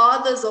and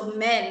fathers of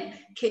men,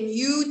 can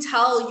you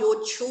tell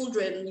your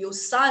children, your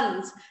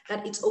sons,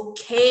 that it's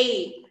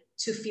okay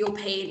to feel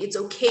pain? It's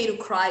okay to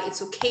cry.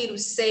 It's okay to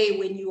say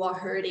when you are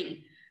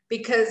hurting,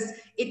 because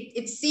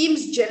it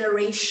seems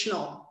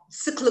generational,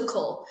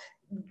 cyclical.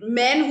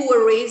 Men who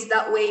were raised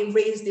that way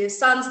raise their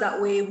sons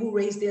that way, who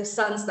raise their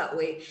sons that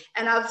way.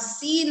 And I've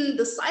seen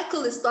the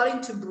cycle is starting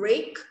to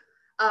break,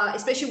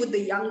 especially with the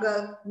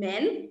younger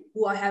men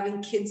who are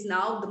having kids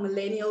now, the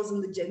millennials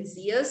and the Gen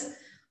Zers.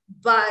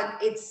 But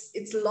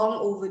it's long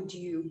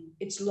overdue.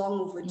 It's long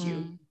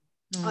overdue,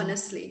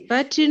 honestly.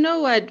 But you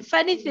know what?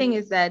 Funny thing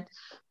is that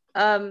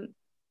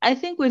I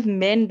think with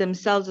men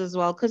themselves as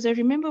well, because I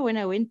remember when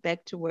I went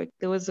back to work,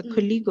 there was a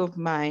colleague of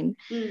mine.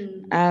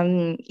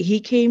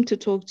 He came to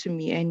talk to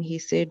me, and he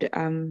said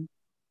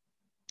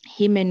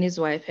him and his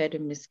wife had a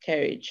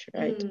miscarriage,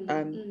 right?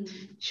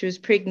 She was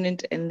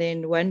pregnant, and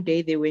then one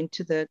day they went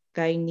to the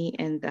gynae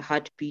and the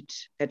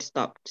heartbeat had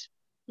stopped.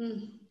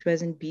 It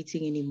wasn't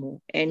beating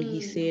anymore. And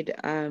he said,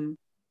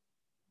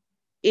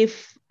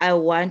 if I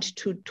want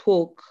to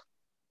talk,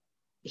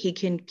 he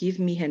can give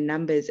me her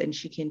numbers and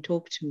she can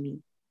talk to me.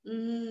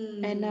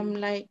 And I'm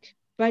like,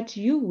 but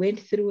you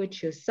went through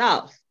it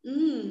yourself.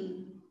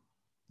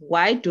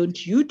 Why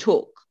don't you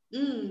talk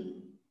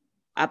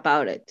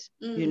about it?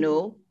 You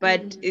know?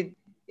 But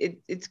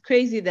it's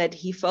crazy that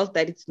he felt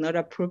that it's not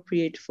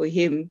appropriate for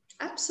him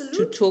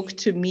to talk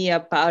to me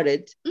about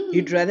it.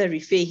 You'd rather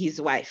refer his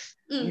wife,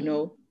 you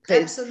know?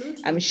 Because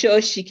I'm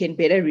sure she can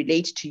better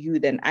relate to you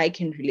than I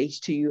can relate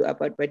to you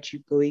about what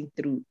you're going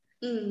through.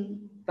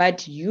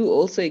 But you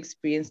also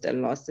experienced a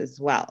loss as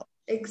well.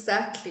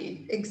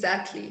 Exactly.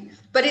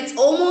 But it's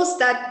almost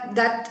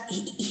that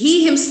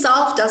he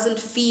himself doesn't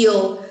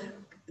feel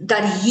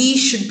that he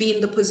should be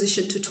in the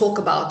position to talk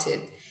about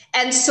it.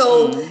 And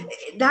so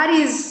that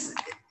is,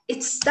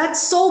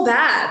 that's so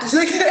bad.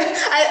 Like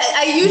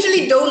I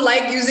usually don't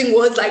like using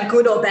words like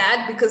good or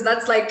bad because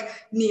that's like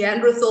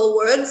Neanderthal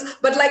words,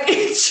 but like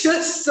it's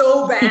just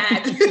so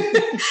bad.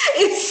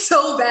 It's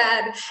so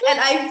bad. And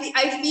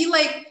I feel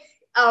like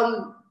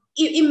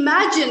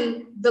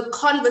imagine the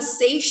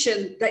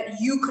conversation that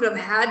you could have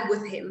had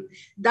with him.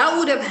 That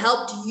would have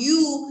helped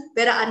you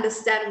better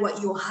understand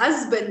what your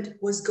husband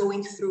was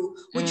going through,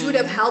 which would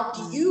have helped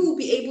you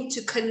be able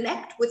to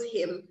connect with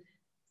him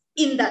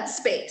in that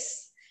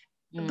space.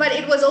 But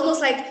it was almost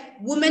like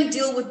women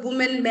deal with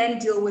women, men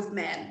deal with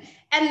men.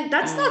 And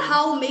that's not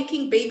how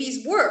making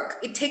babies work.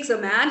 It takes a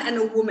man and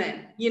a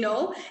woman, you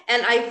know?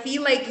 And I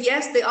feel like,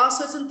 yes, there are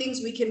certain things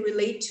we can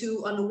relate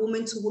to on a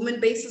woman to woman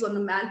basis, on a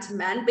man to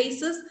man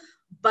basis,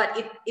 but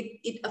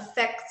it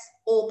affects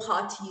all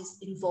parties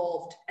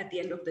involved at the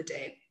end of the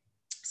day.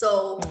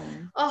 So,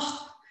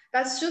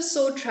 that's just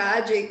so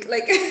tragic.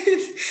 Like,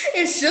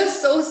 it's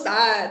just so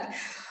sad.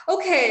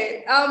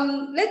 Okay,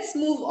 let's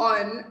move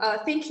on.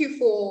 Thank you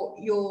for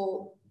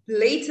your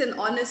blatant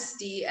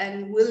honesty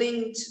and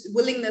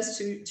willingness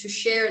to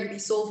share and be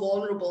so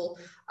vulnerable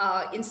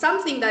in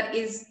something that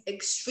is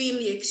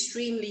extremely,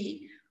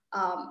 extremely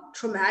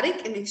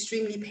traumatic and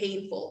extremely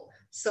painful.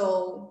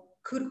 So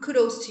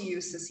kudos to you,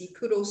 Sissy.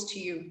 Kudos to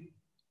you.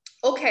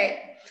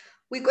 Okay,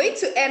 we're going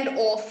to end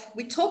off.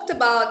 We talked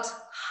about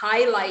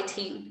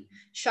highlighting,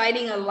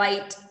 shining a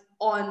light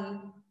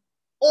on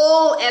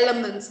all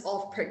elements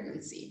of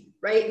pregnancy,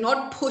 right?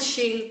 Not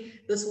pushing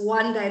this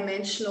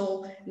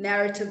one-dimensional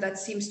narrative that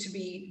seems to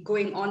be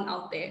going on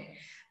out there.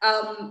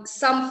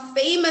 Some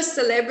famous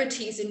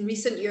celebrities in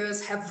recent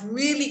years have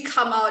really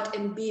come out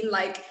and been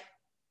like,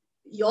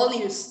 y'all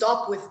need to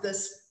stop with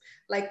this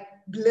like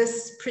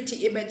bliss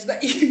pretty image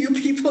that you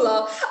people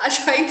are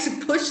trying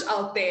to push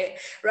out there,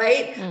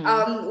 right?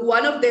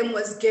 One of them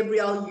was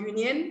Gabrielle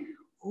Union,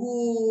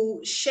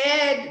 who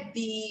shared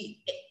the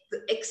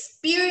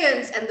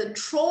experience and the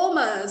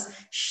traumas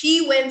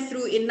she went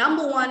through in,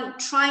 number one,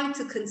 trying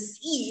to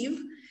conceive,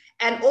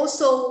 and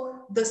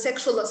also the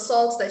sexual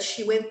assaults that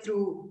she went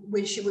through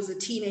when she was a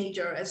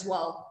teenager as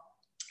well,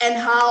 and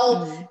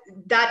how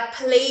that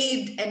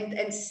played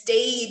and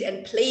stayed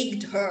and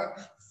plagued her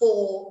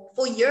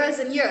for years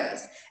and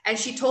years. And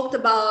she talked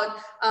about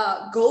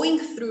going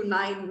through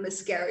 9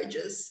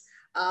 miscarriages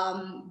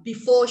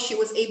before she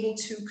was able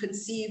to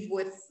conceive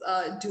with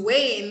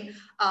Dwayne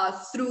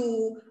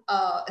through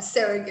a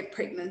surrogate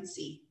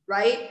pregnancy,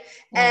 right?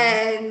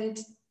 And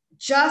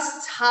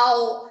just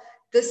how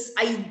this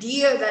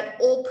idea that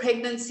all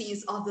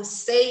pregnancies are the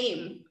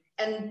same,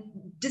 and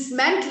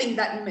dismantling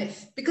that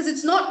myth, because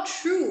it's not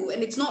true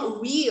and it's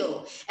not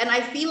real. And I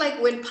feel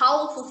like when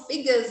powerful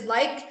figures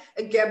like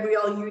a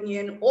Gabrielle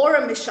Union or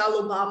a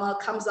Michelle Obama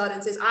comes out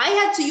and says, I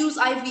had to use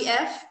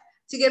IVF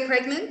to get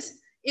pregnant,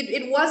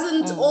 it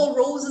wasn't all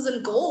roses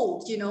and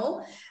gold, you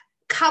know,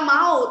 come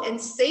out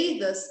and say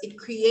this, it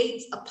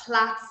creates a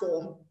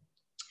platform.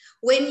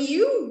 When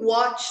you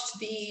watched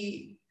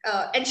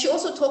and she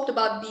also talked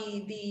about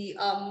the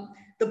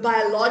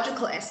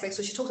biological aspects.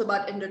 So she talked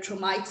about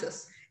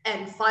endometritis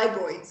and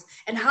fibroids,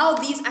 and how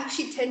these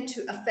actually tend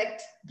to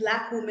affect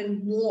Black women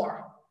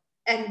more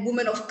and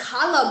women of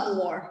color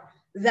more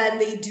than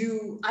they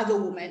do other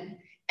women,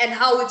 and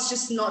how it's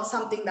just not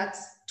something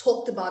that's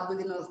talked about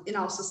in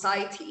our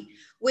society.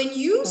 When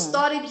you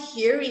started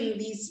hearing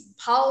these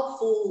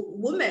powerful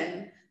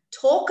women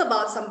talk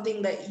about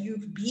something that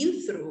you've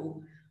been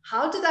through,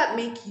 how did that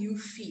make you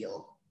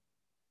feel?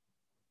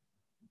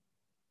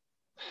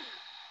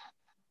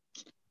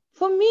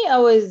 For me, it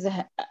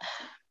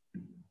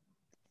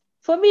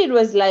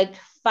was like,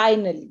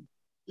 finally,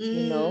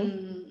 you know,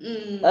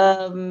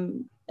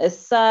 a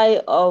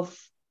sigh of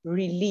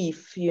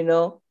relief, you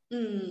know.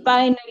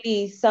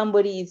 Finally,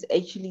 somebody is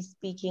actually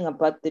speaking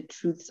about the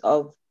truths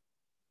of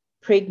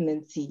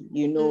pregnancy,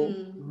 you know,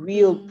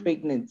 real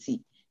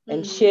pregnancy,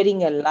 and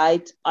shedding a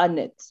light on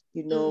it,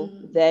 you know,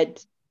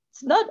 that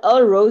it's not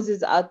all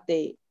roses out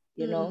there,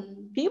 you know.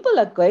 People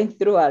are going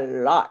through a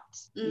lot,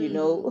 you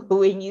know.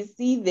 When you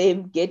see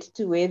them get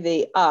to where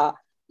they are,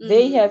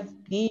 they have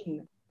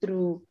been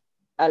through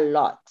a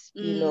lot,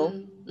 you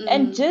know.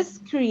 And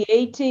just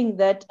creating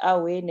that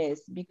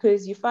awareness,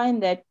 because you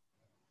find that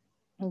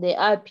there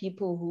are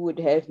people who would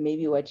have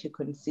maybe what you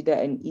consider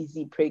an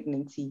easy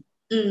pregnancy,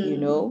 you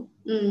know,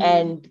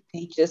 and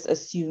they just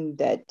assume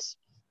that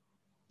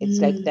it's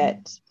like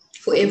that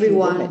for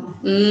everyone.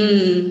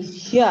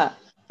 Yeah,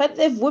 but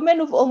there's women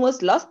who've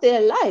almost lost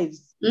their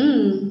lives,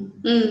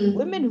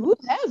 women who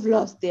have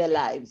lost their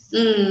lives,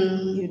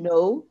 you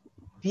know,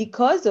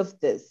 because of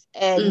this.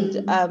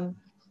 And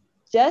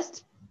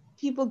just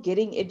people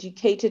getting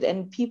educated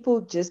and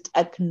people just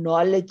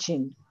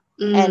acknowledging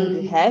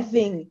and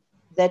having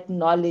that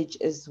knowledge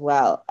as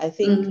well. I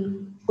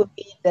think for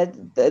me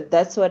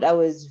that's what I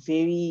was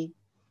very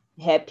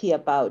happy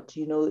about,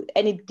 you know,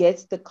 and it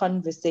gets the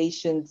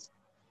conversations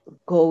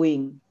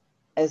going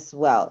as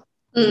well,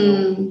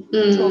 you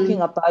know,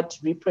 talking about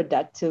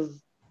reproductive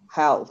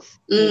health,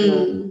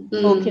 you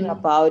know, talking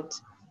about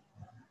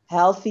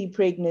healthy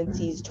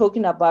pregnancies,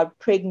 talking about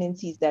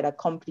pregnancies that are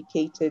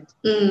complicated,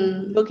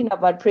 Mm. talking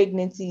about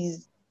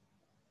pregnancies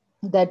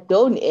that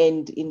don't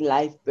end in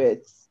live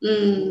births,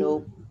 you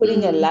know,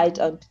 putting a light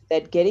on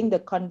that, getting the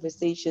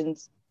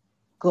conversations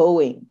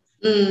going.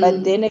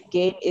 But then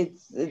again,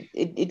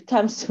 it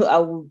comes to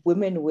our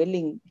women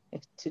willing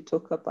to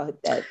talk about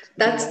that.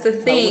 That's You know, the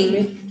our thing.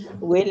 women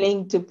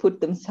willing to put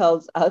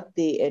themselves out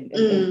there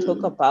and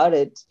talk about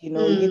it. You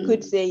know, you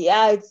could say,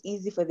 yeah, it's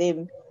easy for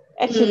them.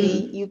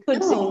 Actually, you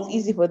could say it's No.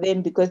 easy for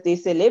them because they're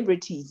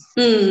celebrities,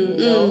 you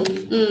know,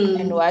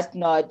 and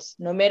whatnot.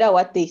 No matter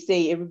what they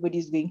say,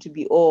 everybody's going to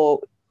be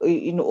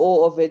in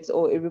awe of it,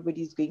 or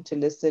everybody's going to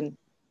listen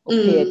or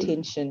pay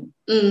attention.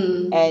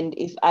 And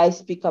if I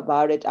speak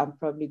about it, I'm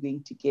probably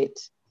going to get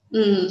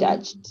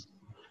judged.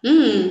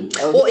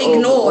 Or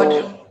ignored.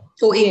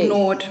 Or yes.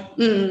 ignored.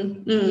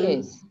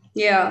 Yes.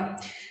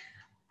 Yeah.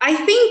 I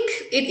think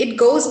it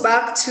goes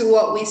back to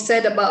what we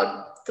said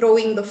about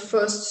throwing the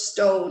first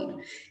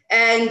stone.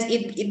 And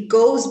it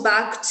goes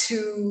back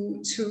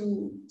to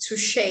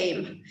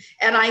shame.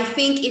 And I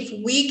think if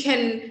we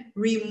can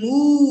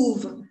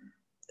remove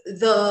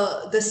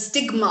the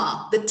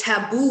stigma, the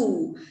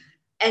taboo,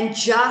 and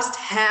just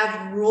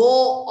have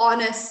raw,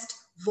 honest,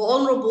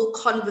 vulnerable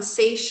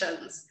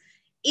conversations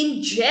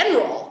in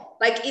general,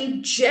 like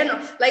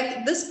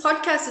this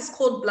podcast is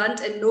called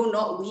Blunt and No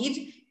Not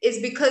Weed, is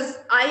because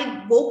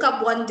I woke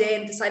up one day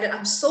and decided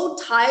I'm so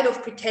tired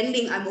of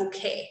pretending I'm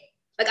okay.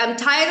 Like, I'm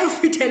tired of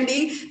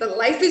pretending that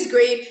life is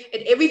great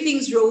and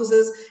everything's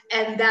roses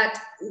and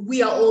that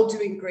we are all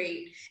doing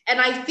great. And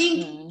I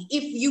think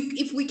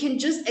if we can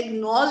just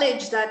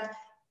acknowledge that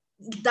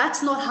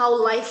that's not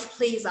how life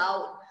plays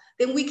out,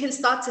 then we can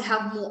start to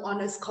have more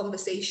honest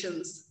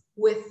conversations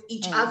with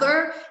each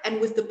other and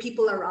with the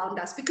people around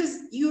us. Because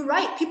you're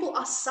right, people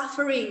are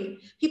suffering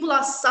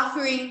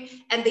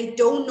and they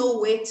don't know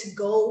where to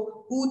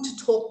go, who to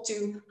talk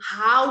to,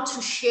 how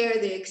to share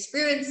their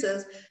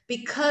experiences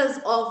because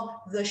of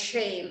the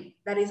shame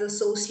that is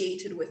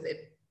associated with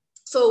it.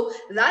 So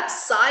that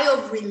sigh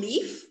of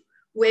relief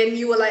when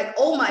you were like,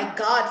 oh my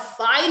God,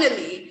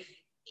 finally,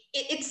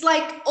 it's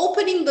like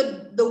opening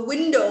the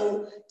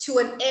window to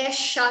an air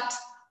shut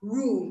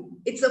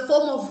room. It's a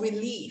form of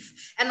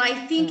relief. And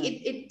I think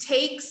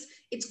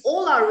it's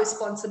all our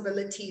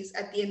responsibilities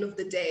at the end of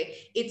the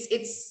day.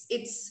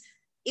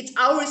 It's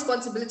our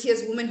responsibility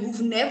as women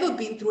who've never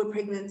been through a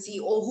pregnancy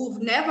or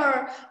who've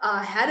never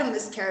had a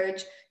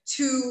miscarriage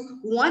to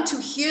want to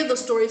hear the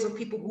stories of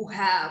people who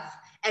have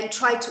and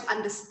try to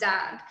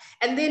understand.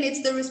 And then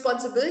it's the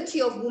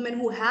responsibility of women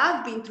who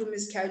have been through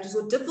miscarriages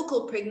or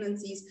difficult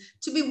pregnancies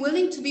to be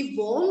willing to be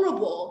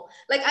vulnerable.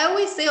 Like I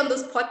always say on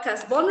this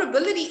podcast,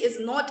 vulnerability is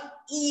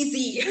not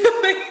easy.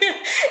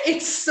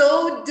 It's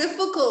so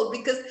difficult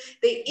because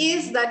there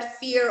is that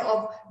fear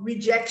of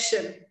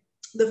rejection,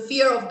 the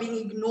fear of being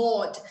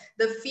ignored,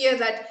 the fear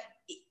that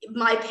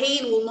my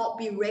pain will not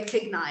be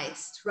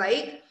recognized,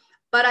 right?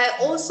 But I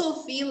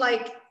also feel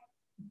like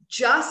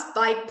just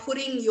by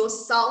putting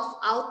yourself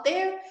out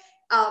there,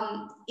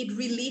 it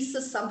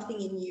releases something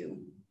in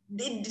you.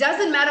 It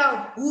doesn't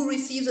matter who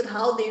receives it,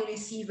 how they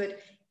receive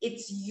it.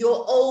 It's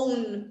your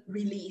own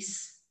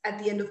release at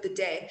the end of the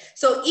day.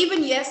 So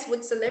even, yes,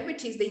 with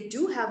celebrities, they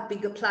do have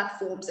bigger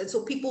platforms. And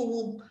so people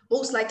will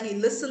most likely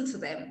listen to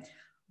them.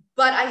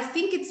 But I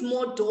think it's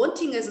more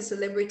daunting as a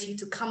celebrity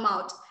to come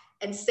out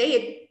and say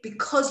it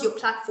because your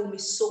platform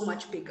is so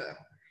much bigger.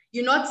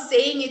 You're not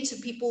saying it to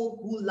people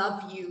who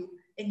love you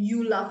and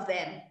you love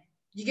them.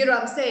 You get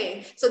what I'm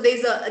saying? So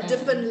there's a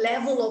different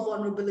level of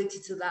vulnerability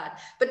to that.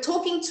 But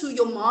talking to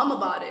your mom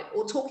about it,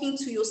 or talking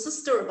to your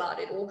sister about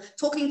it, or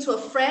talking to a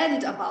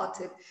friend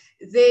about it,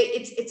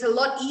 it's a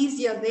lot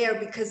easier there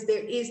because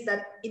there is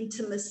that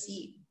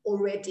intimacy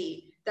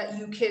already that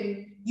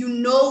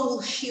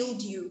will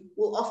shield you,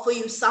 will offer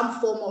you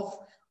some form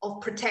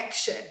of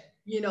protection,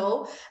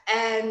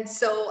 And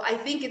so I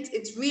think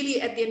it's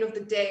really, at the end of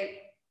the day,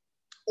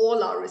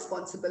 all our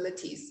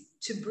responsibilities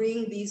to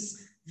bring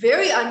these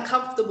very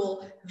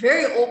uncomfortable,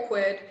 very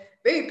awkward,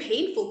 very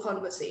painful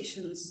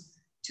conversations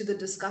to the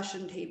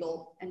discussion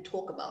table and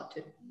talk about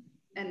it.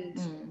 And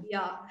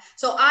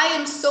so I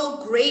am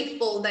so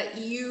grateful that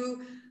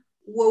you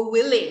were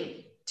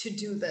willing to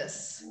do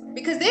this,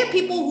 because there are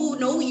people who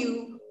know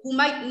you who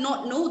might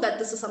not know that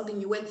this is something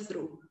you went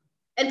through,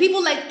 and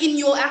people like in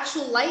your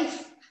actual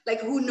life,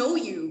 like who know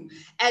you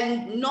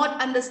and not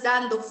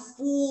understand the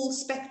full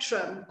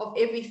spectrum of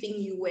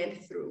everything you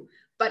went through.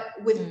 But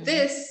with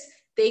this,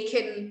 they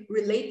can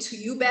relate to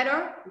you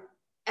better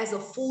as a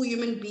full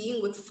human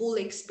being with full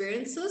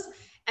experiences.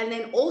 And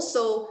then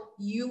also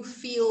you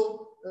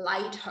feel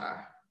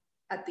lighter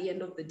at the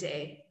end of the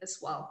day as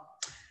well.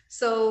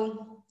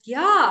 So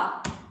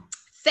yeah,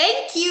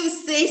 thank you,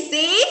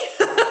 Stacey.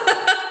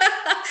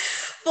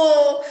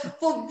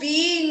 For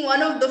being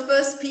one of the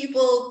first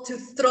people to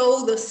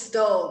throw the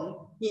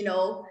stone,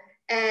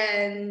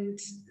 and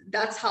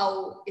that's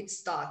how it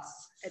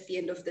starts at the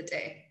end of the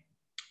day.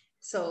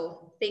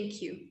 So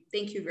thank you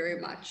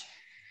very much.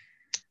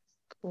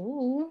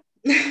 Cool.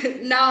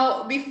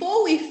 Now,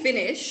 before we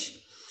finish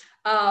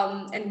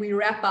and we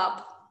wrap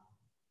up,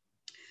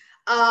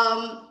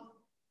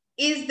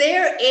 is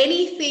there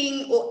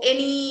anything or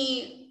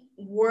any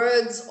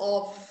words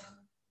of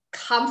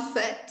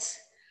comfort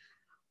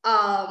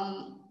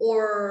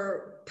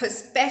or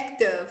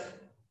perspective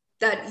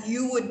that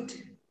you would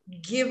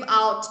give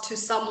out to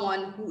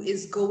someone who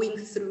is going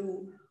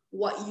through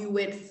what you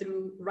went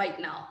through right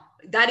now?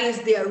 That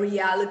is their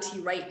reality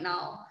right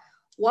now.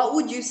 What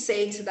would you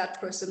say to that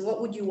person? What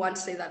would you want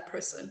to say to that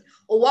person?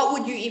 Or what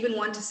would you even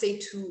want to say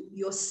to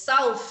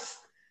yourself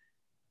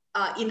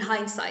in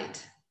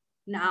hindsight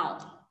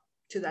now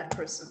to that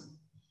person?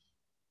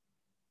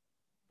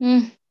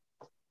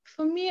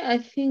 For me, I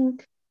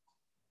think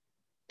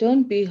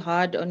don't be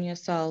hard on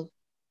yourself.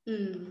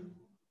 You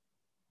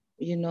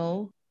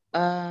know,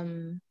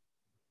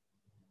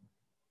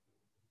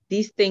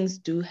 these things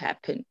do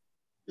happen.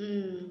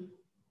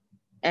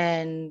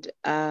 And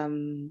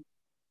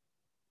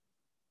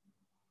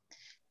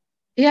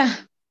yeah,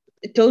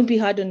 don't be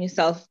hard on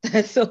yourself.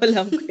 That's all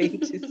I'm going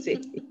to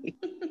say.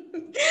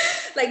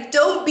 Like,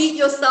 don't beat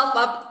yourself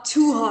up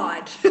too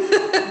hard.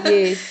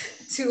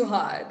 Yes. Too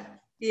hard.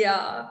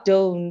 Yeah.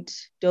 Don't.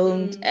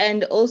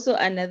 And also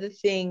another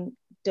thing,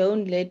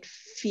 don't let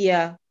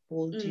fear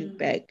hold you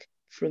back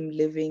from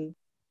living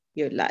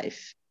your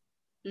life.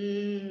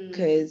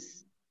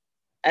 Because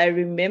I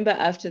remember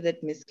after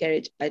that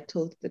miscarriage, I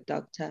told the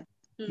doctor,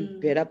 you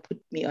better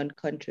put me on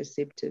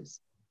contraceptives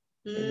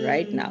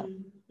right now.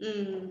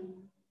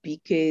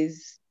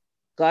 Because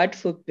God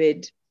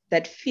forbid,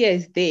 that fear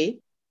is there.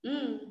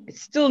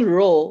 It's still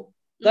raw.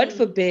 God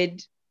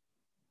forbid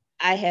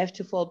I have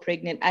to fall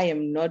pregnant. I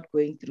am not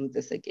going through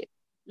this again.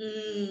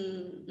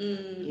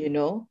 You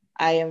know,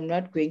 I am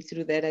not going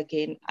through that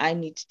again. I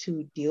need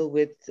to deal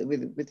with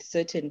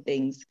certain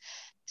things.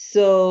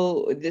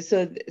 So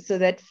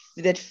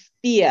that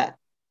fear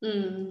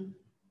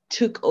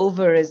took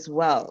over as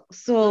well.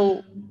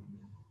 So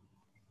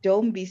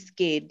don't be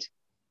scared.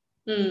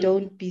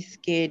 Don't be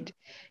scared.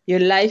 Your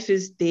life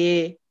is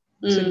there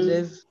to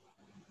live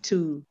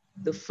to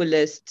the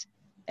fullest,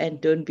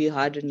 and don't be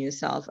hard on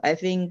yourself. I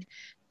think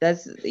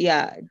death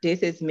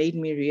has made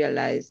me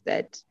realize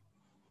that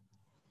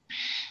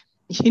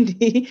you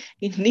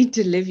need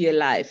to live your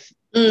life.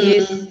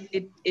 Yes,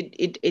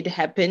 it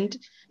happened.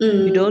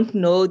 You don't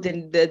know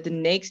the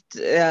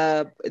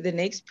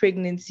next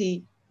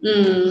pregnancy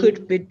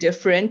could be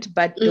different,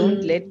 but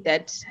don't let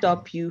that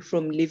stop you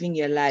from living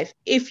your life.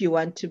 If you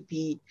want to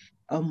be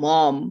a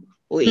mom,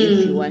 or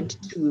if you want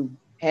to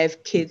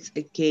have kids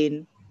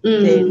again,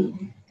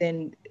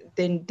 then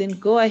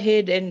go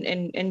ahead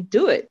and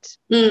do it.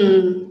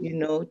 You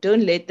know,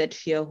 don't let that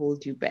fear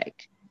hold you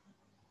back.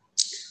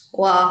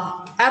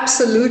 Wow,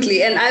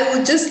 absolutely. And I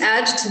would just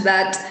add to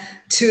that,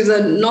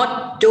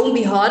 don't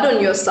be hard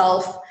on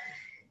yourself.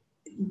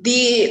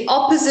 The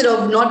opposite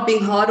of not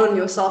being hard on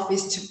yourself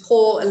is to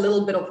pour a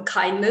little bit of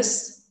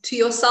kindness to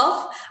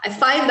yourself. I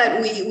find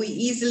that we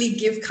easily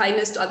give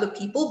kindness to other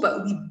people,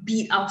 but we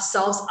beat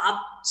ourselves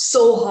up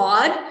so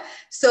hard.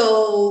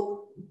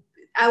 So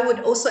I would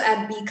also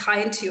add, be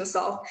kind to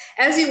yourself.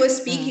 As you were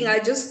speaking, I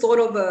just thought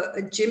of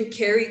a Jim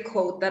Carrey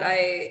quote that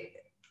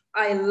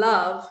I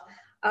love.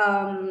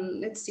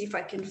 Let's see if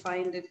I can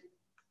find it.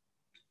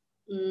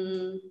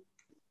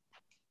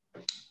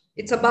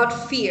 It's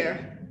about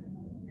fear.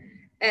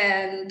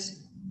 And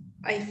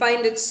I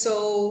find it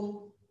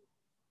so,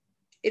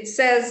 it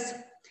says,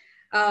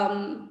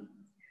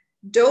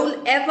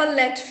 don't ever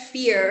let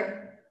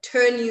fear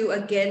turn you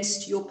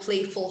against your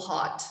playful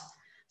heart.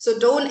 So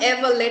don't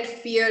ever let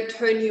fear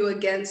turn you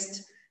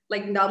against,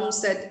 like Namu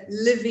said,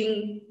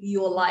 living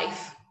your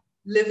life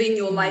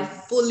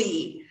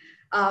fully,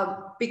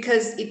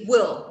 because it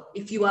will,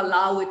 if you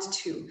allow it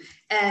to.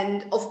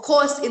 And of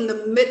course, in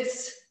the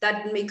midst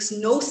that makes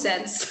no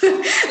sense,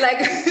 like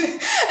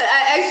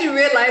I actually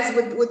realized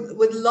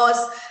with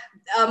loss,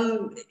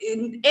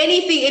 in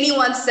anything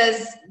anyone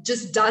says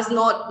just does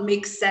not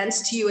make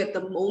sense to you at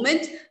the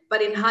moment,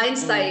 but in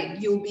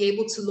hindsight you'll be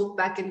able to look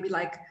back and be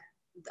like,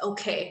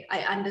 okay, I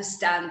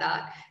understand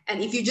that.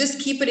 And if you just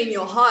keep it in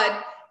your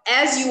heart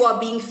as you are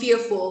being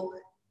fearful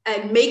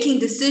and making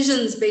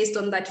decisions based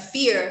on that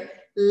fear,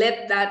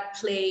 let that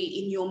play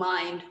in your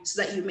mind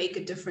so that you make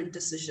a different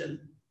decision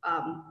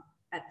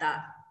at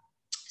that.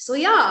 So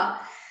yeah.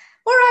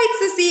 All right,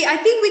 Sissy, I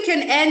think we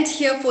can end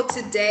here for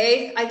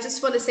today. I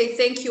just want to say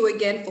thank you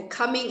again for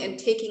coming and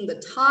taking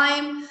the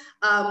time.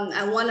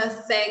 I want to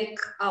thank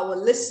our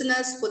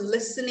listeners for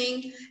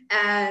listening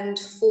and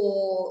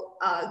for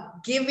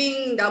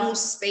giving Damu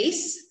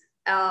space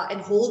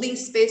and holding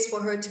space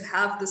for her to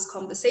have this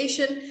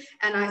conversation.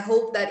 And I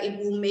hope that it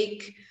will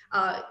make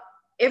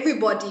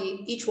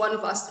everybody, each one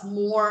of us,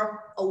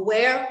 more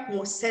aware,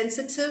 more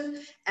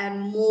sensitive,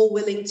 and more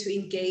willing to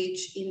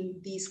engage in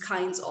these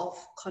kinds of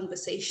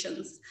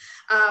conversations.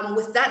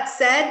 With that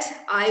said,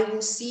 I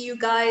will see you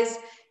guys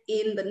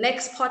in the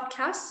next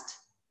podcast.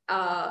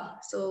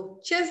 So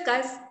cheers,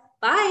 guys.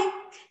 Bye.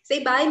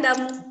 Say bye,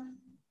 Ndamu.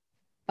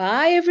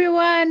 Bye,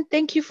 everyone.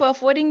 Thank you for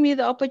affording me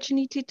the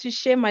opportunity to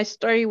share my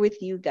story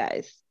with you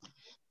guys.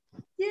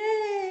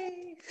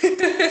 Yay!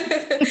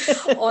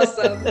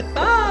 Awesome.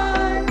 Bye.